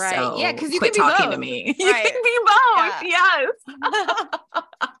douchebag. Right. So yeah. Cause you quit can be talking both. to me. Right. You can be both. Yeah.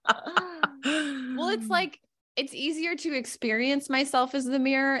 Yes. Well, it's like, it's easier to experience myself as the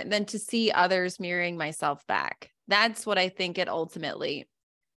mirror than to see others mirroring myself back. That's what I think it ultimately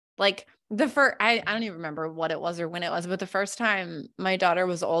Like I don't even remember what it was or when it was, but the first time my daughter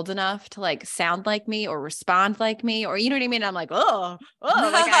was old enough to like sound like me or respond like me, or you know what I mean? I'm like,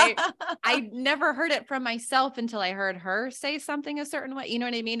 like I never heard it from myself until I heard her say something a certain way. You know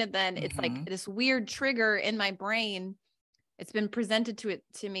what I mean? And then it's like this weird trigger in my brain. It's been presented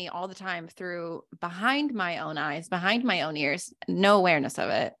to me all the time through behind my own eyes, behind my own ears, no awareness of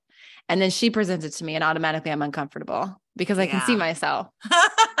it. And then she presents it to me and automatically I'm uncomfortable because I can see myself.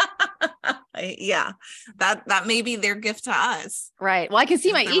 Yeah. That may be their gift to us. Right. Well, I can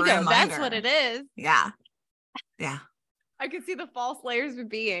see my ego. Reminder. That's what it is. Yeah. Yeah. I can see the false layers of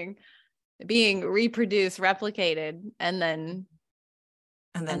being reproduced, replicated, and then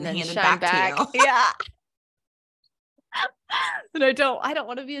handed back to you. Yeah. And I don't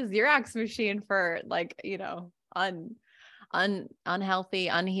want to be a Xerox machine for like, you know, unhealthy,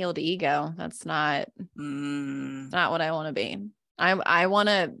 unhealed ego. That's not what I want to be. I want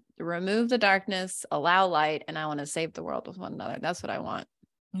to remove the darkness, allow light, and I want to save the world with one another. That's what I want.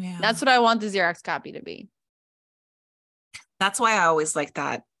 Yeah. That's what I want the Xerox copy to be. That's why I always like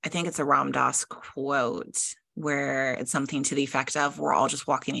that. I think it's a Ram Dass quote where it's something to the effect of, we're all just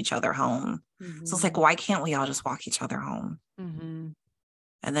walking each other home. Mm-hmm. So it's like, why can't we all just walk each other home? Mm-hmm.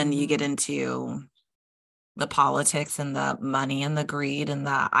 And then you get into the politics and the money and the greed and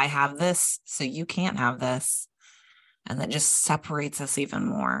the, I have this, so you can't have this. And that just separates us even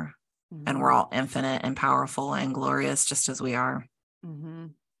more. Mm-hmm. And we're all infinite and powerful and glorious just as we are. Mm-hmm.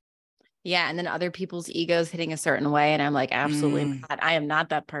 Yeah. And then other people's egos hitting a certain way. And I'm like, absolutely not. I am not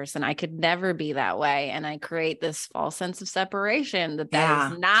that person. I could never be that way. And I create this false sense of separation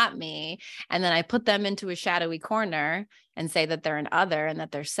that is not me. And then I put them into a shadowy corner and say that they're an other and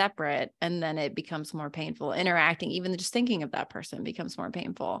that they're separate. And then it becomes more painful. Interacting, even just thinking of that person becomes more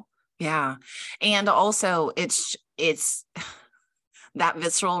painful. Yeah. And also it's that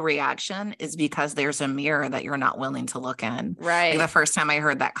visceral reaction is because there's a mirror that you're not willing to look in. Right. Like the first time I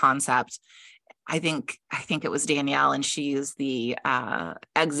heard that concept, I think it was Danielle, and she used the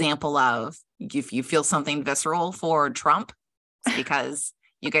example of, if you feel something visceral for Trump, it's because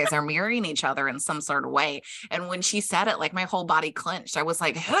you guys are mirroring each other in some sort of way. And when she said it, like my whole body clenched. I was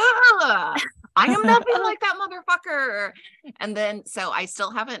like, I am nothing like that motherfucker. And then, so I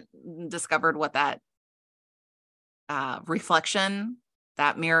still haven't discovered what that reflection,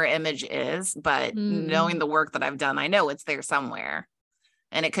 that mirror image is, but knowing the work that I've done, I know it's there somewhere.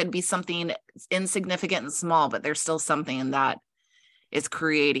 And it could be something insignificant and small, but there's still something that is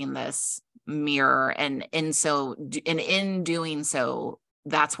creating this mirror. And in doing so,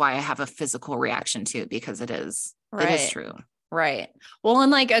 that's why I have a physical reaction to it, because it is true. Right. Well, and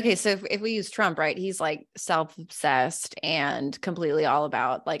like, okay, so if we use Trump, right, he's like self-obsessed and completely all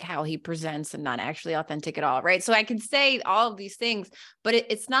about like how he presents and not actually authentic at all. Right. So I can say all of these things, but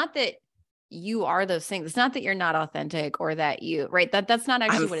it's not that you are those things. It's not that you're not authentic or that you, right. That's not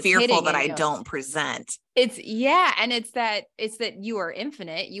actually what it's hitting. I'm fearful that I don't present. And it's that you are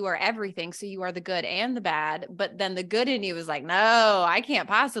infinite, you are everything. So you are the good and the bad, but then the good in you is like, no, I can't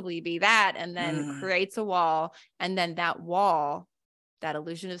possibly be that. And then creates a wall. And then that wall, that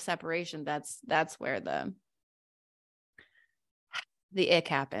illusion of separation, that's where the ick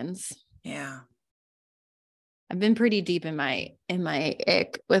happens. Yeah. I've been pretty deep in my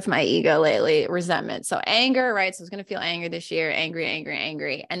ick with my ego lately, resentment. So anger, right? So I was going to feel anger this year,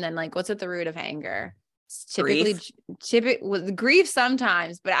 angry. And then like, what's at the root of anger? Typically grief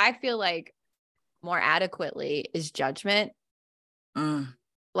sometimes, but I feel like more adequately is judgment.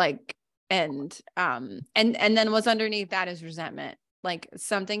 Like, and then what's underneath that is resentment. Like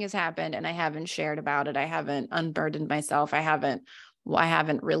something has happened and I haven't shared about it. I haven't unburdened myself. I haven't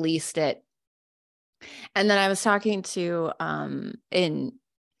released it. And then I was talking to, in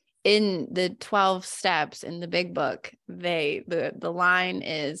the 12 steps in the big book, the line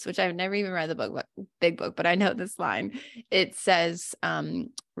is, which I've never even read the big book, but I know this line. It says,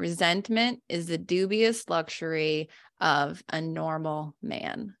 resentment is the dubious luxury of a normal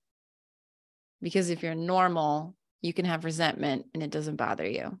man. Because if you're normal, you can have resentment and it doesn't bother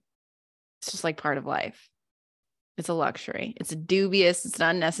you. It's just like part of life. It's a luxury. It's an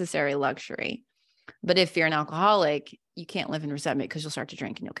unnecessary luxury. But if you're an alcoholic, you can't live in resentment because you'll start to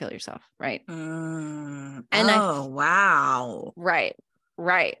drink and you'll kill yourself. Right. Wow. Right.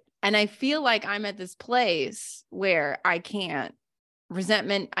 And I feel like I'm at this place where I'm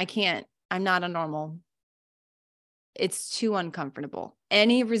not a normal. It's too uncomfortable.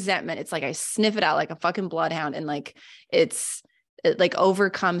 Any resentment, it's like I sniff it out like a fucking bloodhound, and like it like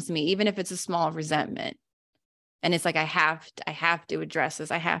overcomes me, even if it's a small resentment. And it's like I have to address this.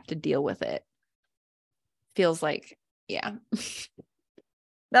 I have to deal with it. Feels like, yeah.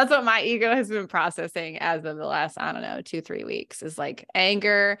 That's what my ego has been processing as of the last, I don't know, 2-3 weeks, is like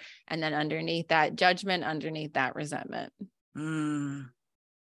anger. And then underneath that judgment, underneath that resentment.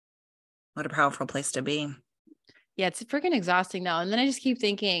 What a powerful place to be. Yeah, it's freaking exhausting though. And then I just keep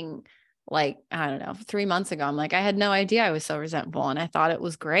thinking, like, I don't know, 3 months ago, I'm like, I had no idea I was so resentful. And I thought it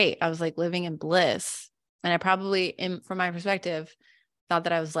was great. I was like living in bliss. And I probably, from my perspective, thought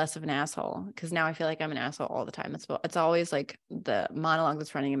that I was less of an asshole, because now I feel like I'm an asshole all the time. It's always like the monologue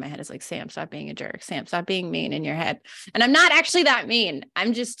that's running in my head is like, Sam, stop being a jerk. Sam, stop being mean in your head. And I'm not actually that mean.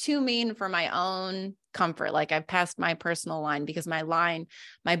 I'm just too mean for my own comfort. Like I've passed my personal line, because my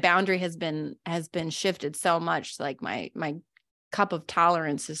boundary has been shifted so much. Like my cup of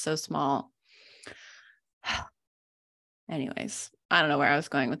tolerance is so small. Anyways, I don't know where I was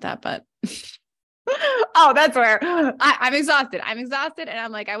going with that, but oh, that's where I'm exhausted. I'm exhausted. And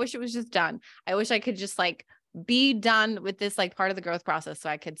I'm like, I wish it was just done. I wish I could just like be done with this, like part of the growth process, so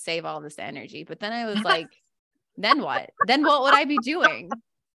I could save all this energy. But then I was like, then what? Then what would I be doing?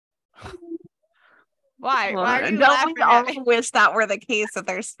 Why? Why are you laughing we all wish that were the case with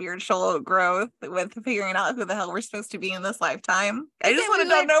our spiritual growth, with figuring out who the hell we're supposed to be in this lifetime? I just want it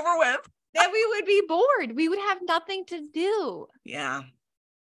done over with. Then we would be bored. We would have nothing to do. Yeah.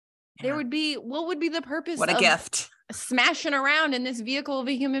 There would be, what would be the purpose? What a gift. Smashing around in this vehicle of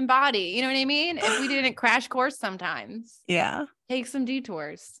a human body. You know what I mean? If we didn't crash course sometimes. Yeah. Take some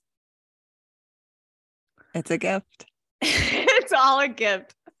detours. It's a gift. It's all a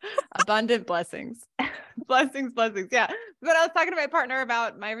gift. Abundant blessings. Blessings. Yeah. But I was talking to my partner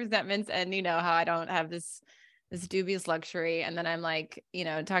about my resentments, and you know how I don't have this dubious luxury. And then I'm like, you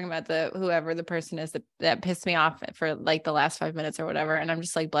know, talking about whoever the person is that pissed me off for like the last 5 minutes or whatever. And I'm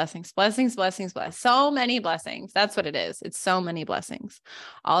just like, blessings. So many blessings. That's what it is. It's so many blessings.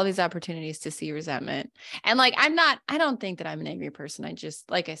 All these opportunities to see resentment. And like, I don't think that I'm an angry person. I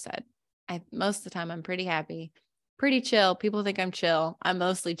just, like I said, most of the time I'm pretty happy, pretty chill. People think I'm chill. I'm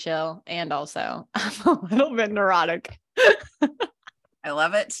mostly chill. And also I'm a little bit neurotic. I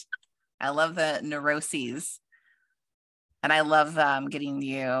love it. I love the neuroses. And I love getting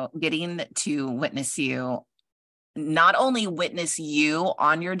to witness you, not only witness you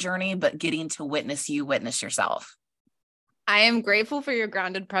on your journey, but getting to witness you witness yourself. I am grateful for your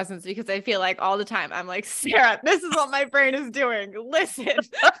grounded presence, because I feel like all the time I'm like, Sarah, this is what my brain is doing. Listen.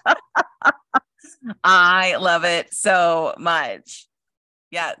 I love it so much.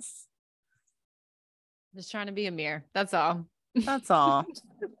 Yes. Just trying to be a mirror. That's all. That's all.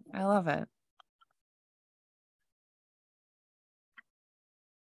 I love it.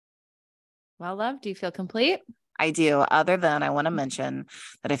 Well, love, do you feel complete? I do. Other than I want to mention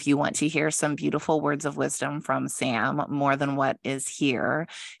that if you want to hear some beautiful words of wisdom from Sam, more than what is here,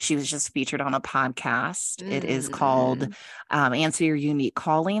 she was just featured on a podcast. It is called Answer Your Unique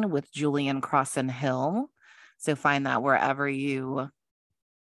Calling with Julian Crossan Hill. So find that wherever you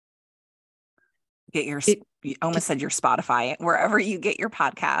get your, you almost said your Spotify, wherever you get your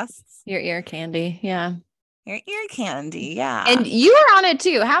podcasts. Your ear candy. Yeah. Your ear candy. Yeah. And you were on it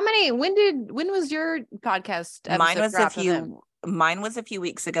too. When was your podcast episode? Mine was a few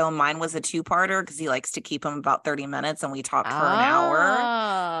weeks ago. Mine was a 2-parter, because he likes to keep them about 30 minutes, and we talked for an hour.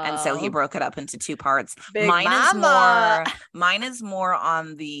 And so he broke it up into 2 parts. Mine is more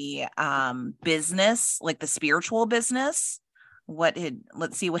on the business, like the spiritual business.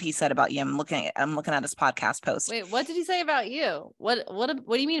 Let's see what he said about you. I'm looking at his podcast post. Wait, what did he say about you? What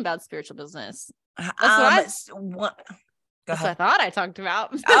do you mean about spiritual business? That's what I thought I talked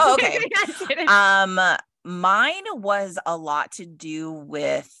about. Oh, okay. Mine was a lot to do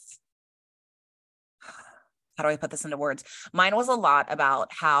with, how do I put this into words? Mine was a lot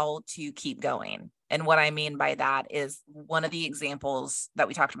about how to keep going. And what I mean by that is one of the examples that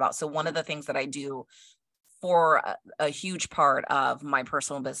we talked about. So one of the things that I do for a huge part of my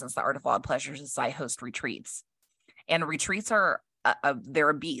personal business, The Art of Wild Pleasures, is I host retreats. And retreats are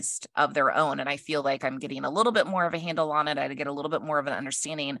they're a beast of their own. And I feel like I'm getting a little bit more of a handle on it. I get a little bit more of an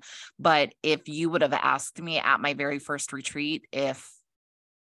understanding. But if you would have asked me at my very first retreat,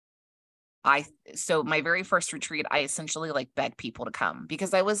 my very first retreat, I essentially like begged people to come,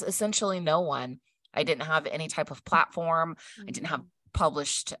 because I was essentially no one. I didn't have any type of platform. I didn't have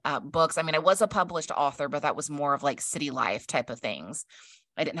published books. I mean, I was a published author, but that was more of like city life type of things.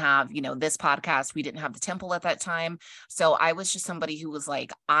 I didn't have, this podcast. We didn't have the temple at that time. So I was just somebody who was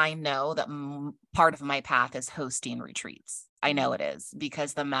like, I know that part of my path is hosting retreats. I know it is,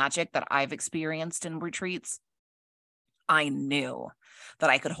 because the magic that I've experienced in retreats, I knew that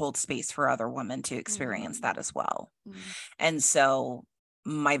I could hold space for other women to experience that as well. And so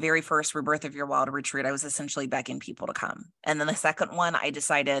my very first Rebirth of Your Wild retreat, I was essentially begging people to come. And then the second one, I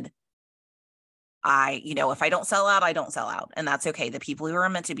decided if I don't sell out, I don't sell out. And that's okay. The people who are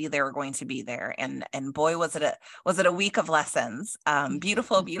meant to be there are going to be there. And boy, was it a week of lessons,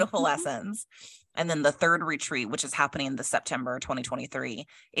 beautiful, beautiful lessons. And then the third retreat, which is happening this September 2023,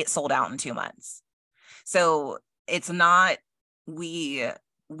 it sold out in 2 months. So it's not, we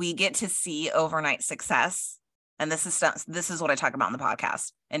get to see overnight success. And this is what I talk about in the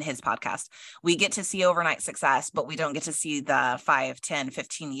podcast, in his podcast. We get to see overnight success, but we don't get to see the 5, 10,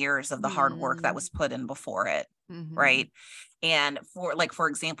 15 years of the hard work that was put in before it. Right. And for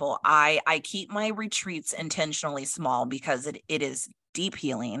example, I keep my retreats intentionally small because it is deep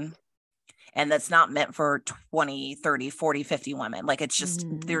healing. And that's not meant for 20, 30, 40, 50 women. Like, it's just,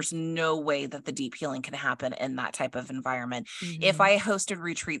 there's no way that the deep healing can happen in that type of environment. If I hosted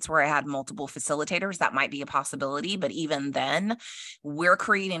retreats where I had multiple facilitators, that might be a possibility. But even then, we're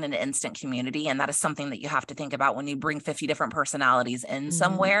creating an instant community. And that is something that you have to think about when you bring 50 different personalities in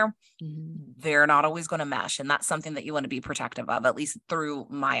somewhere. They're not always going to mesh. And that's something that you want to be protective of, at least through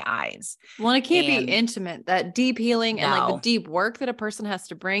my eyes. Well, it can't be intimate, that deep healing and like the deep work that a person has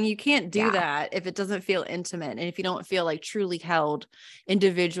to bring. You can't do that if it doesn't feel intimate, and if you don't feel like truly held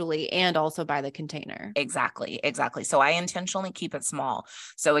individually and also by the container. Exactly. So I intentionally keep it small.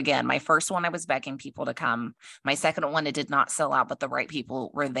 So again, my first one, I was begging people to come. My second one, it did not sell out, but the right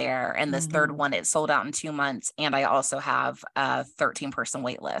people were there. And this third one, it sold out in 2 months. And I also have a 13-person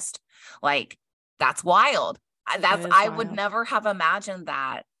wait list. Like, that's wild. I would never have imagined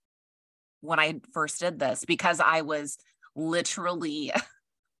that when I first did this, because I was literally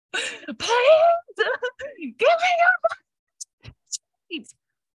please give me your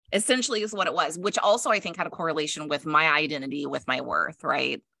essentially is what it was, which also I think had a correlation with my identity, with my worth,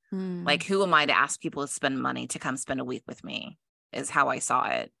 right? Like, who am I to ask people to spend money to come spend a week with me, is how I saw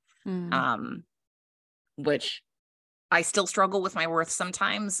it. Which I still struggle with my worth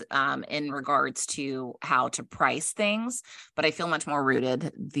sometimes, in regards to how to price things, but I feel much more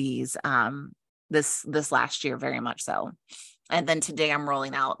rooted this last year, very much so. And then today I'm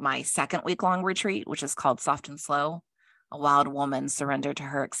rolling out my second week-long retreat, which is called Soft and Slow, a wild woman surrendered to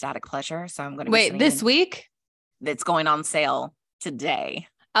her ecstatic pleasure. So I'm going to wait this week. It's going on sale today.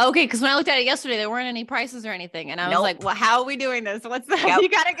 Okay, because when I looked at it yesterday, there weren't any prices or anything, and I was like, "Well, how are we doing this? What's that? Yep. You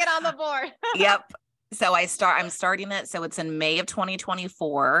got to get on the board." Yep. So I'm starting it. So it's in May of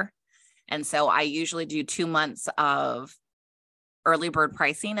 2024, and so I usually do 2 months of early bird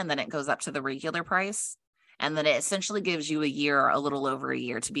pricing, and then it goes up to the regular price. And then it essentially gives you a little over a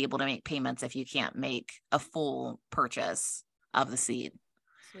year to be able to make payments if you can't make a full purchase of the seed.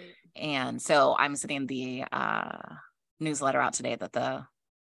 Sweet. And so I'm sending the newsletter out today that the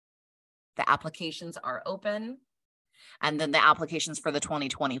applications are open. And then the applications for the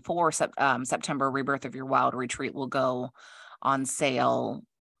 2024 September Rebirth of Your Wild retreat will go on sale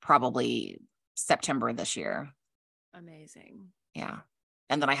probably September this year. Amazing. Yeah.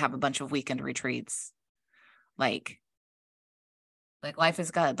 And then I have a bunch of weekend retreats. Like life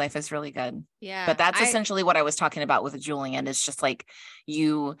is good. Life is really good. Yeah. But that's essentially what I was talking about with Julian. It's just like,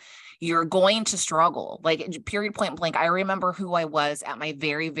 you're going to struggle, like, period, point blank. I remember who I was at my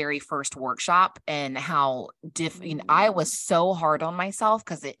very, very first workshop and how different I was so hard on myself,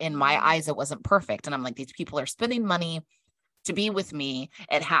 because in my eyes, it wasn't perfect. And I'm like, these people are spending money to be with me.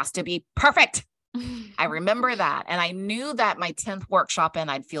 It has to be perfect. I remember that. And I knew that my 10th workshop in,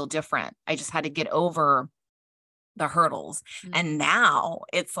 I'd feel different. I just had to get over the hurdles. And now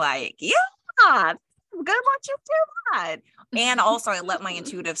it's like, yeah, good, let you do that. And also I let my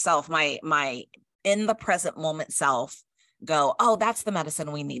intuitive self, my in the present moment self go, oh, that's the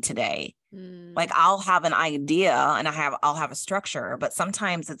medicine we need today. Like, I'll have an idea and I'll have a structure, but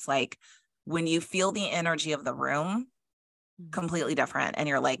sometimes it's like, when you feel the energy of the room, completely different, and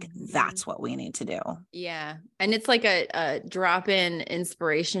you're like, that's what we need to do. Yeah. And it's like a drop-in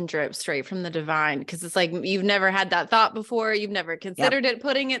inspiration drip straight from the divine, because it's like, you've never had that thought before, you've never considered it,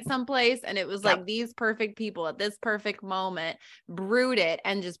 putting it someplace, and it was like these perfect people at this perfect moment brewed it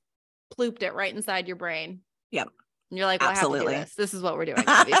and just plooped it right inside your brain. Yep. And you're like, well, absolutely, I have to do this. This is what we're doing,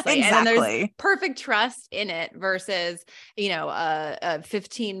 obviously. Exactly. And then there's perfect trust in it versus, a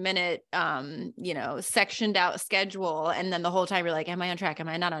 15-minute, sectioned out schedule. And then the whole time you're like, am I on track? Am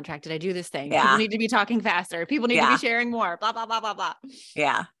I not on track? Did I do this thing? Yeah. People need to be talking faster. People need to be sharing more, blah, blah, blah, blah, blah.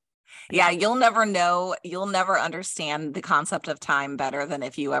 Yeah. Yeah. You'll never know. You'll never understand the concept of time better than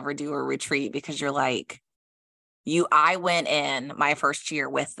if you ever do a retreat, because you're like, I went in my first year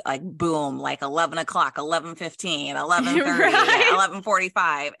with like, boom, like 11 o'clock, 11:15, 11:30,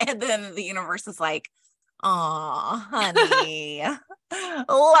 11:45. And then the universe is like, Aw, honey.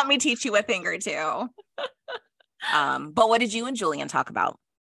 Let me teach you a thing or two. But what did you and Julian talk about?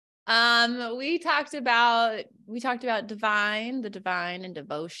 We talked about the divine and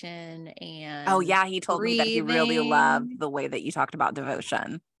devotion and Oh yeah, he told me that he really loved breathing. the way that you talked about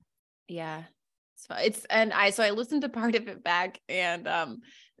devotion. Yeah. So I listened to part of it back and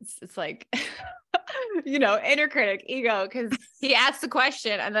it's like inner critic ego, because he asked the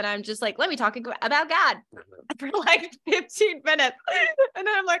question and then I'm just like, let me talk about God for like 15 minutes. And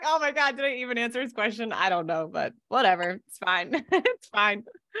then I'm like, oh my God, did I even answer his question? I don't know, but whatever. It's fine. It's fine.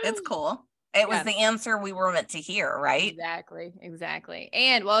 It's cool. It was the answer we were meant to hear, right? Exactly.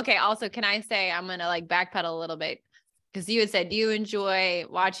 And well, okay. Also, can I say, I'm going to like backpedal a little bit, because you had said you enjoy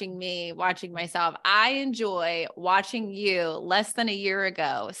watching me, watching myself. I enjoy watching you less than a year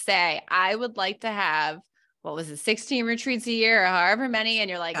ago say, I would like to have, what was it, 16 retreats a year or however many. And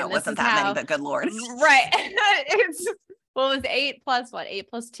you're like, No, and it this wasn't is that how, many, but good Lord. right. It's, what was 8 plus what? 8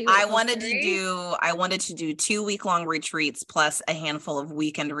 plus 2? I wanted to do 2-week-long retreats plus a handful of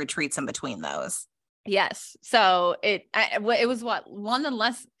weekend retreats in between those. Yes. So it was what,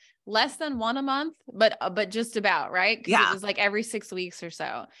 less than one a month, but just about, right? Because it was like every 6 weeks or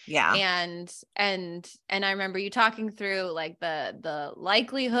so. Yeah. And I remember you talking through like the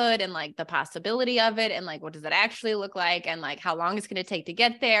likelihood and like the possibility of it, and like what does it actually look like, and like how long it's going to take to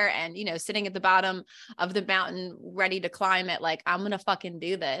get there, and sitting at the bottom of the mountain ready to climb it, like I'm gonna fucking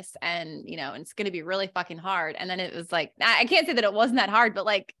do this, and it's going to be really fucking hard. And then it was like, I can't say that it wasn't that hard, but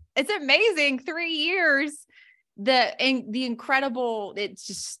like it's amazing. 3 years. The incredible,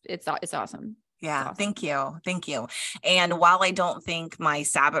 it's awesome. Yeah. Awesome. Thank you. And while I don't think my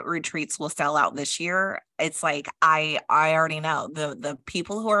Sabbath retreats will sell out this year, it's like, I already know the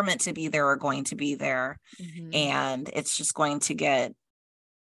people who are meant to be there are going to be there. Mm-hmm. And it's just going to get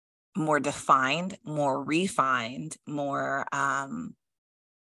more defined, more refined, more,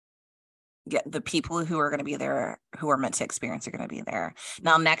 the people who are going to be there, who are meant to experience, are going to be there.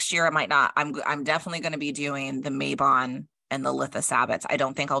 Now, next year, I might not. I'm definitely going to be doing the Mabon and the Litha Sabbats. I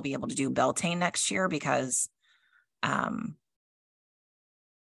don't think I'll be able to do Beltane next year because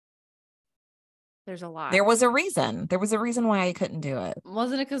there's a lot. There was a reason. There was a reason why I couldn't do it.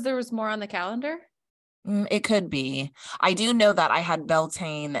 Wasn't it because there was more on the calendar? It could be. I do know that I had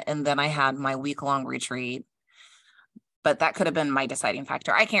Beltane and then I had my week-long retreat. But that could have been my deciding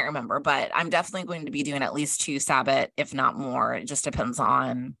factor. I can't remember, but I'm definitely going to be doing at least 2 Sabbath, if not more. It just depends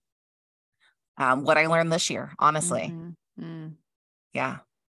on what I learned this year, honestly. Mm-hmm. Yeah.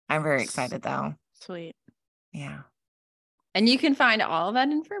 I'm very excited though. Sweet. Yeah. And you can find all that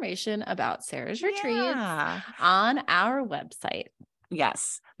information about Sarah's retreats on our website.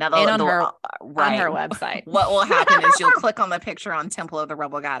 Yes. Now on her website. What will happen is you'll click on the picture on Temple of the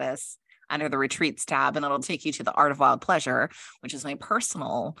Rebel Goddess under the retreats tab, and it'll take you to the Art of Wild Pleasure, which is my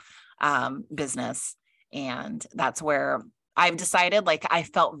personal business. And that's where I've decided, like, I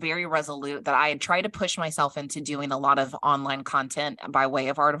felt very resolute that I had tried to push myself into doing a lot of online content by way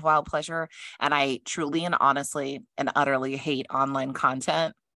of Art of Wild Pleasure. And I truly and honestly and utterly hate online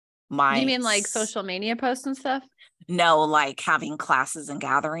content. You mean like social media posts and stuff? No, like having classes and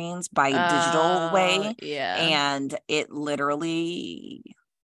gatherings by digital way. Yeah. And it literally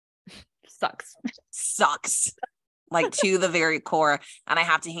sucks like to the very core. And I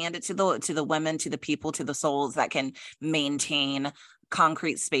have to hand it to the women, to the people, to the souls that can maintain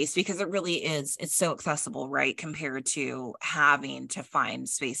concrete space, because it really is, it's so accessible, right, compared to having to find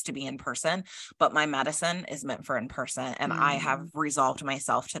space to be in person. But my medicine is meant for in person, and I have resolved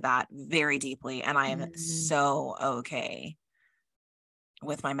myself to that very deeply, and I am so okay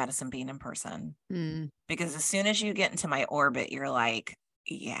with my medicine being in person, because as soon as you get into my orbit, you're like,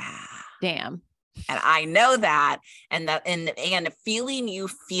 yeah, damn. And I know that, and feeling you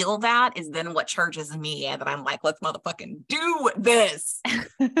feel that is then what charges me, and then I'm like, let's motherfucking do this.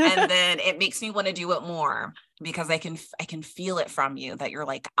 And then it makes me want to do it more, because I can feel it from you that you're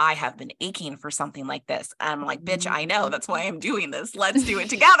like, I have been aching for something like this. And I'm like, bitch, I know, that's why I'm doing this. Let's do it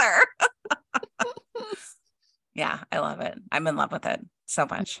together. Yeah, I love it. I'm in love with it so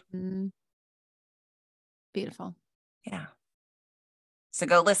much. Beautiful. Yeah. So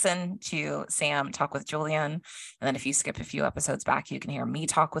go listen to Sam talk with Julian. And then if you skip a few episodes back, you can hear me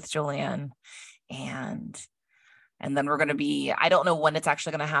talk with Julian. And then we're going to be, I don't know when it's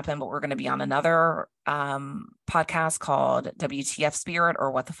actually going to happen, but we're going to be on another podcast called WTF Spirit,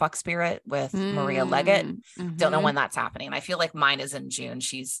 or What the Fuck Spirit, with Maria Leggett. Don't know when that's happening. I feel like mine is in June.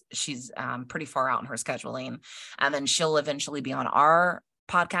 She's pretty far out in her scheduling. And then she'll eventually be on our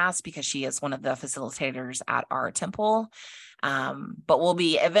podcast because she is one of the facilitators at our temple. But we'll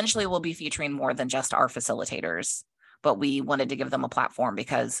be featuring more than just our facilitators, but we wanted to give them a platform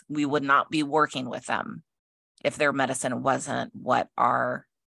because we would not be working with them if their medicine wasn't what our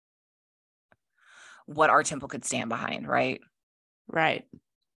temple could stand behind. Right. Right.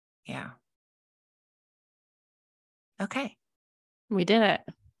 Yeah. Okay. We did it.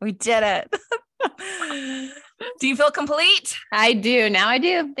 We did it. Do you feel complete? I do. Now I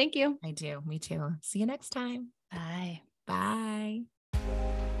do. Thank you. I do. Me too. See you next time. Bye. Bye.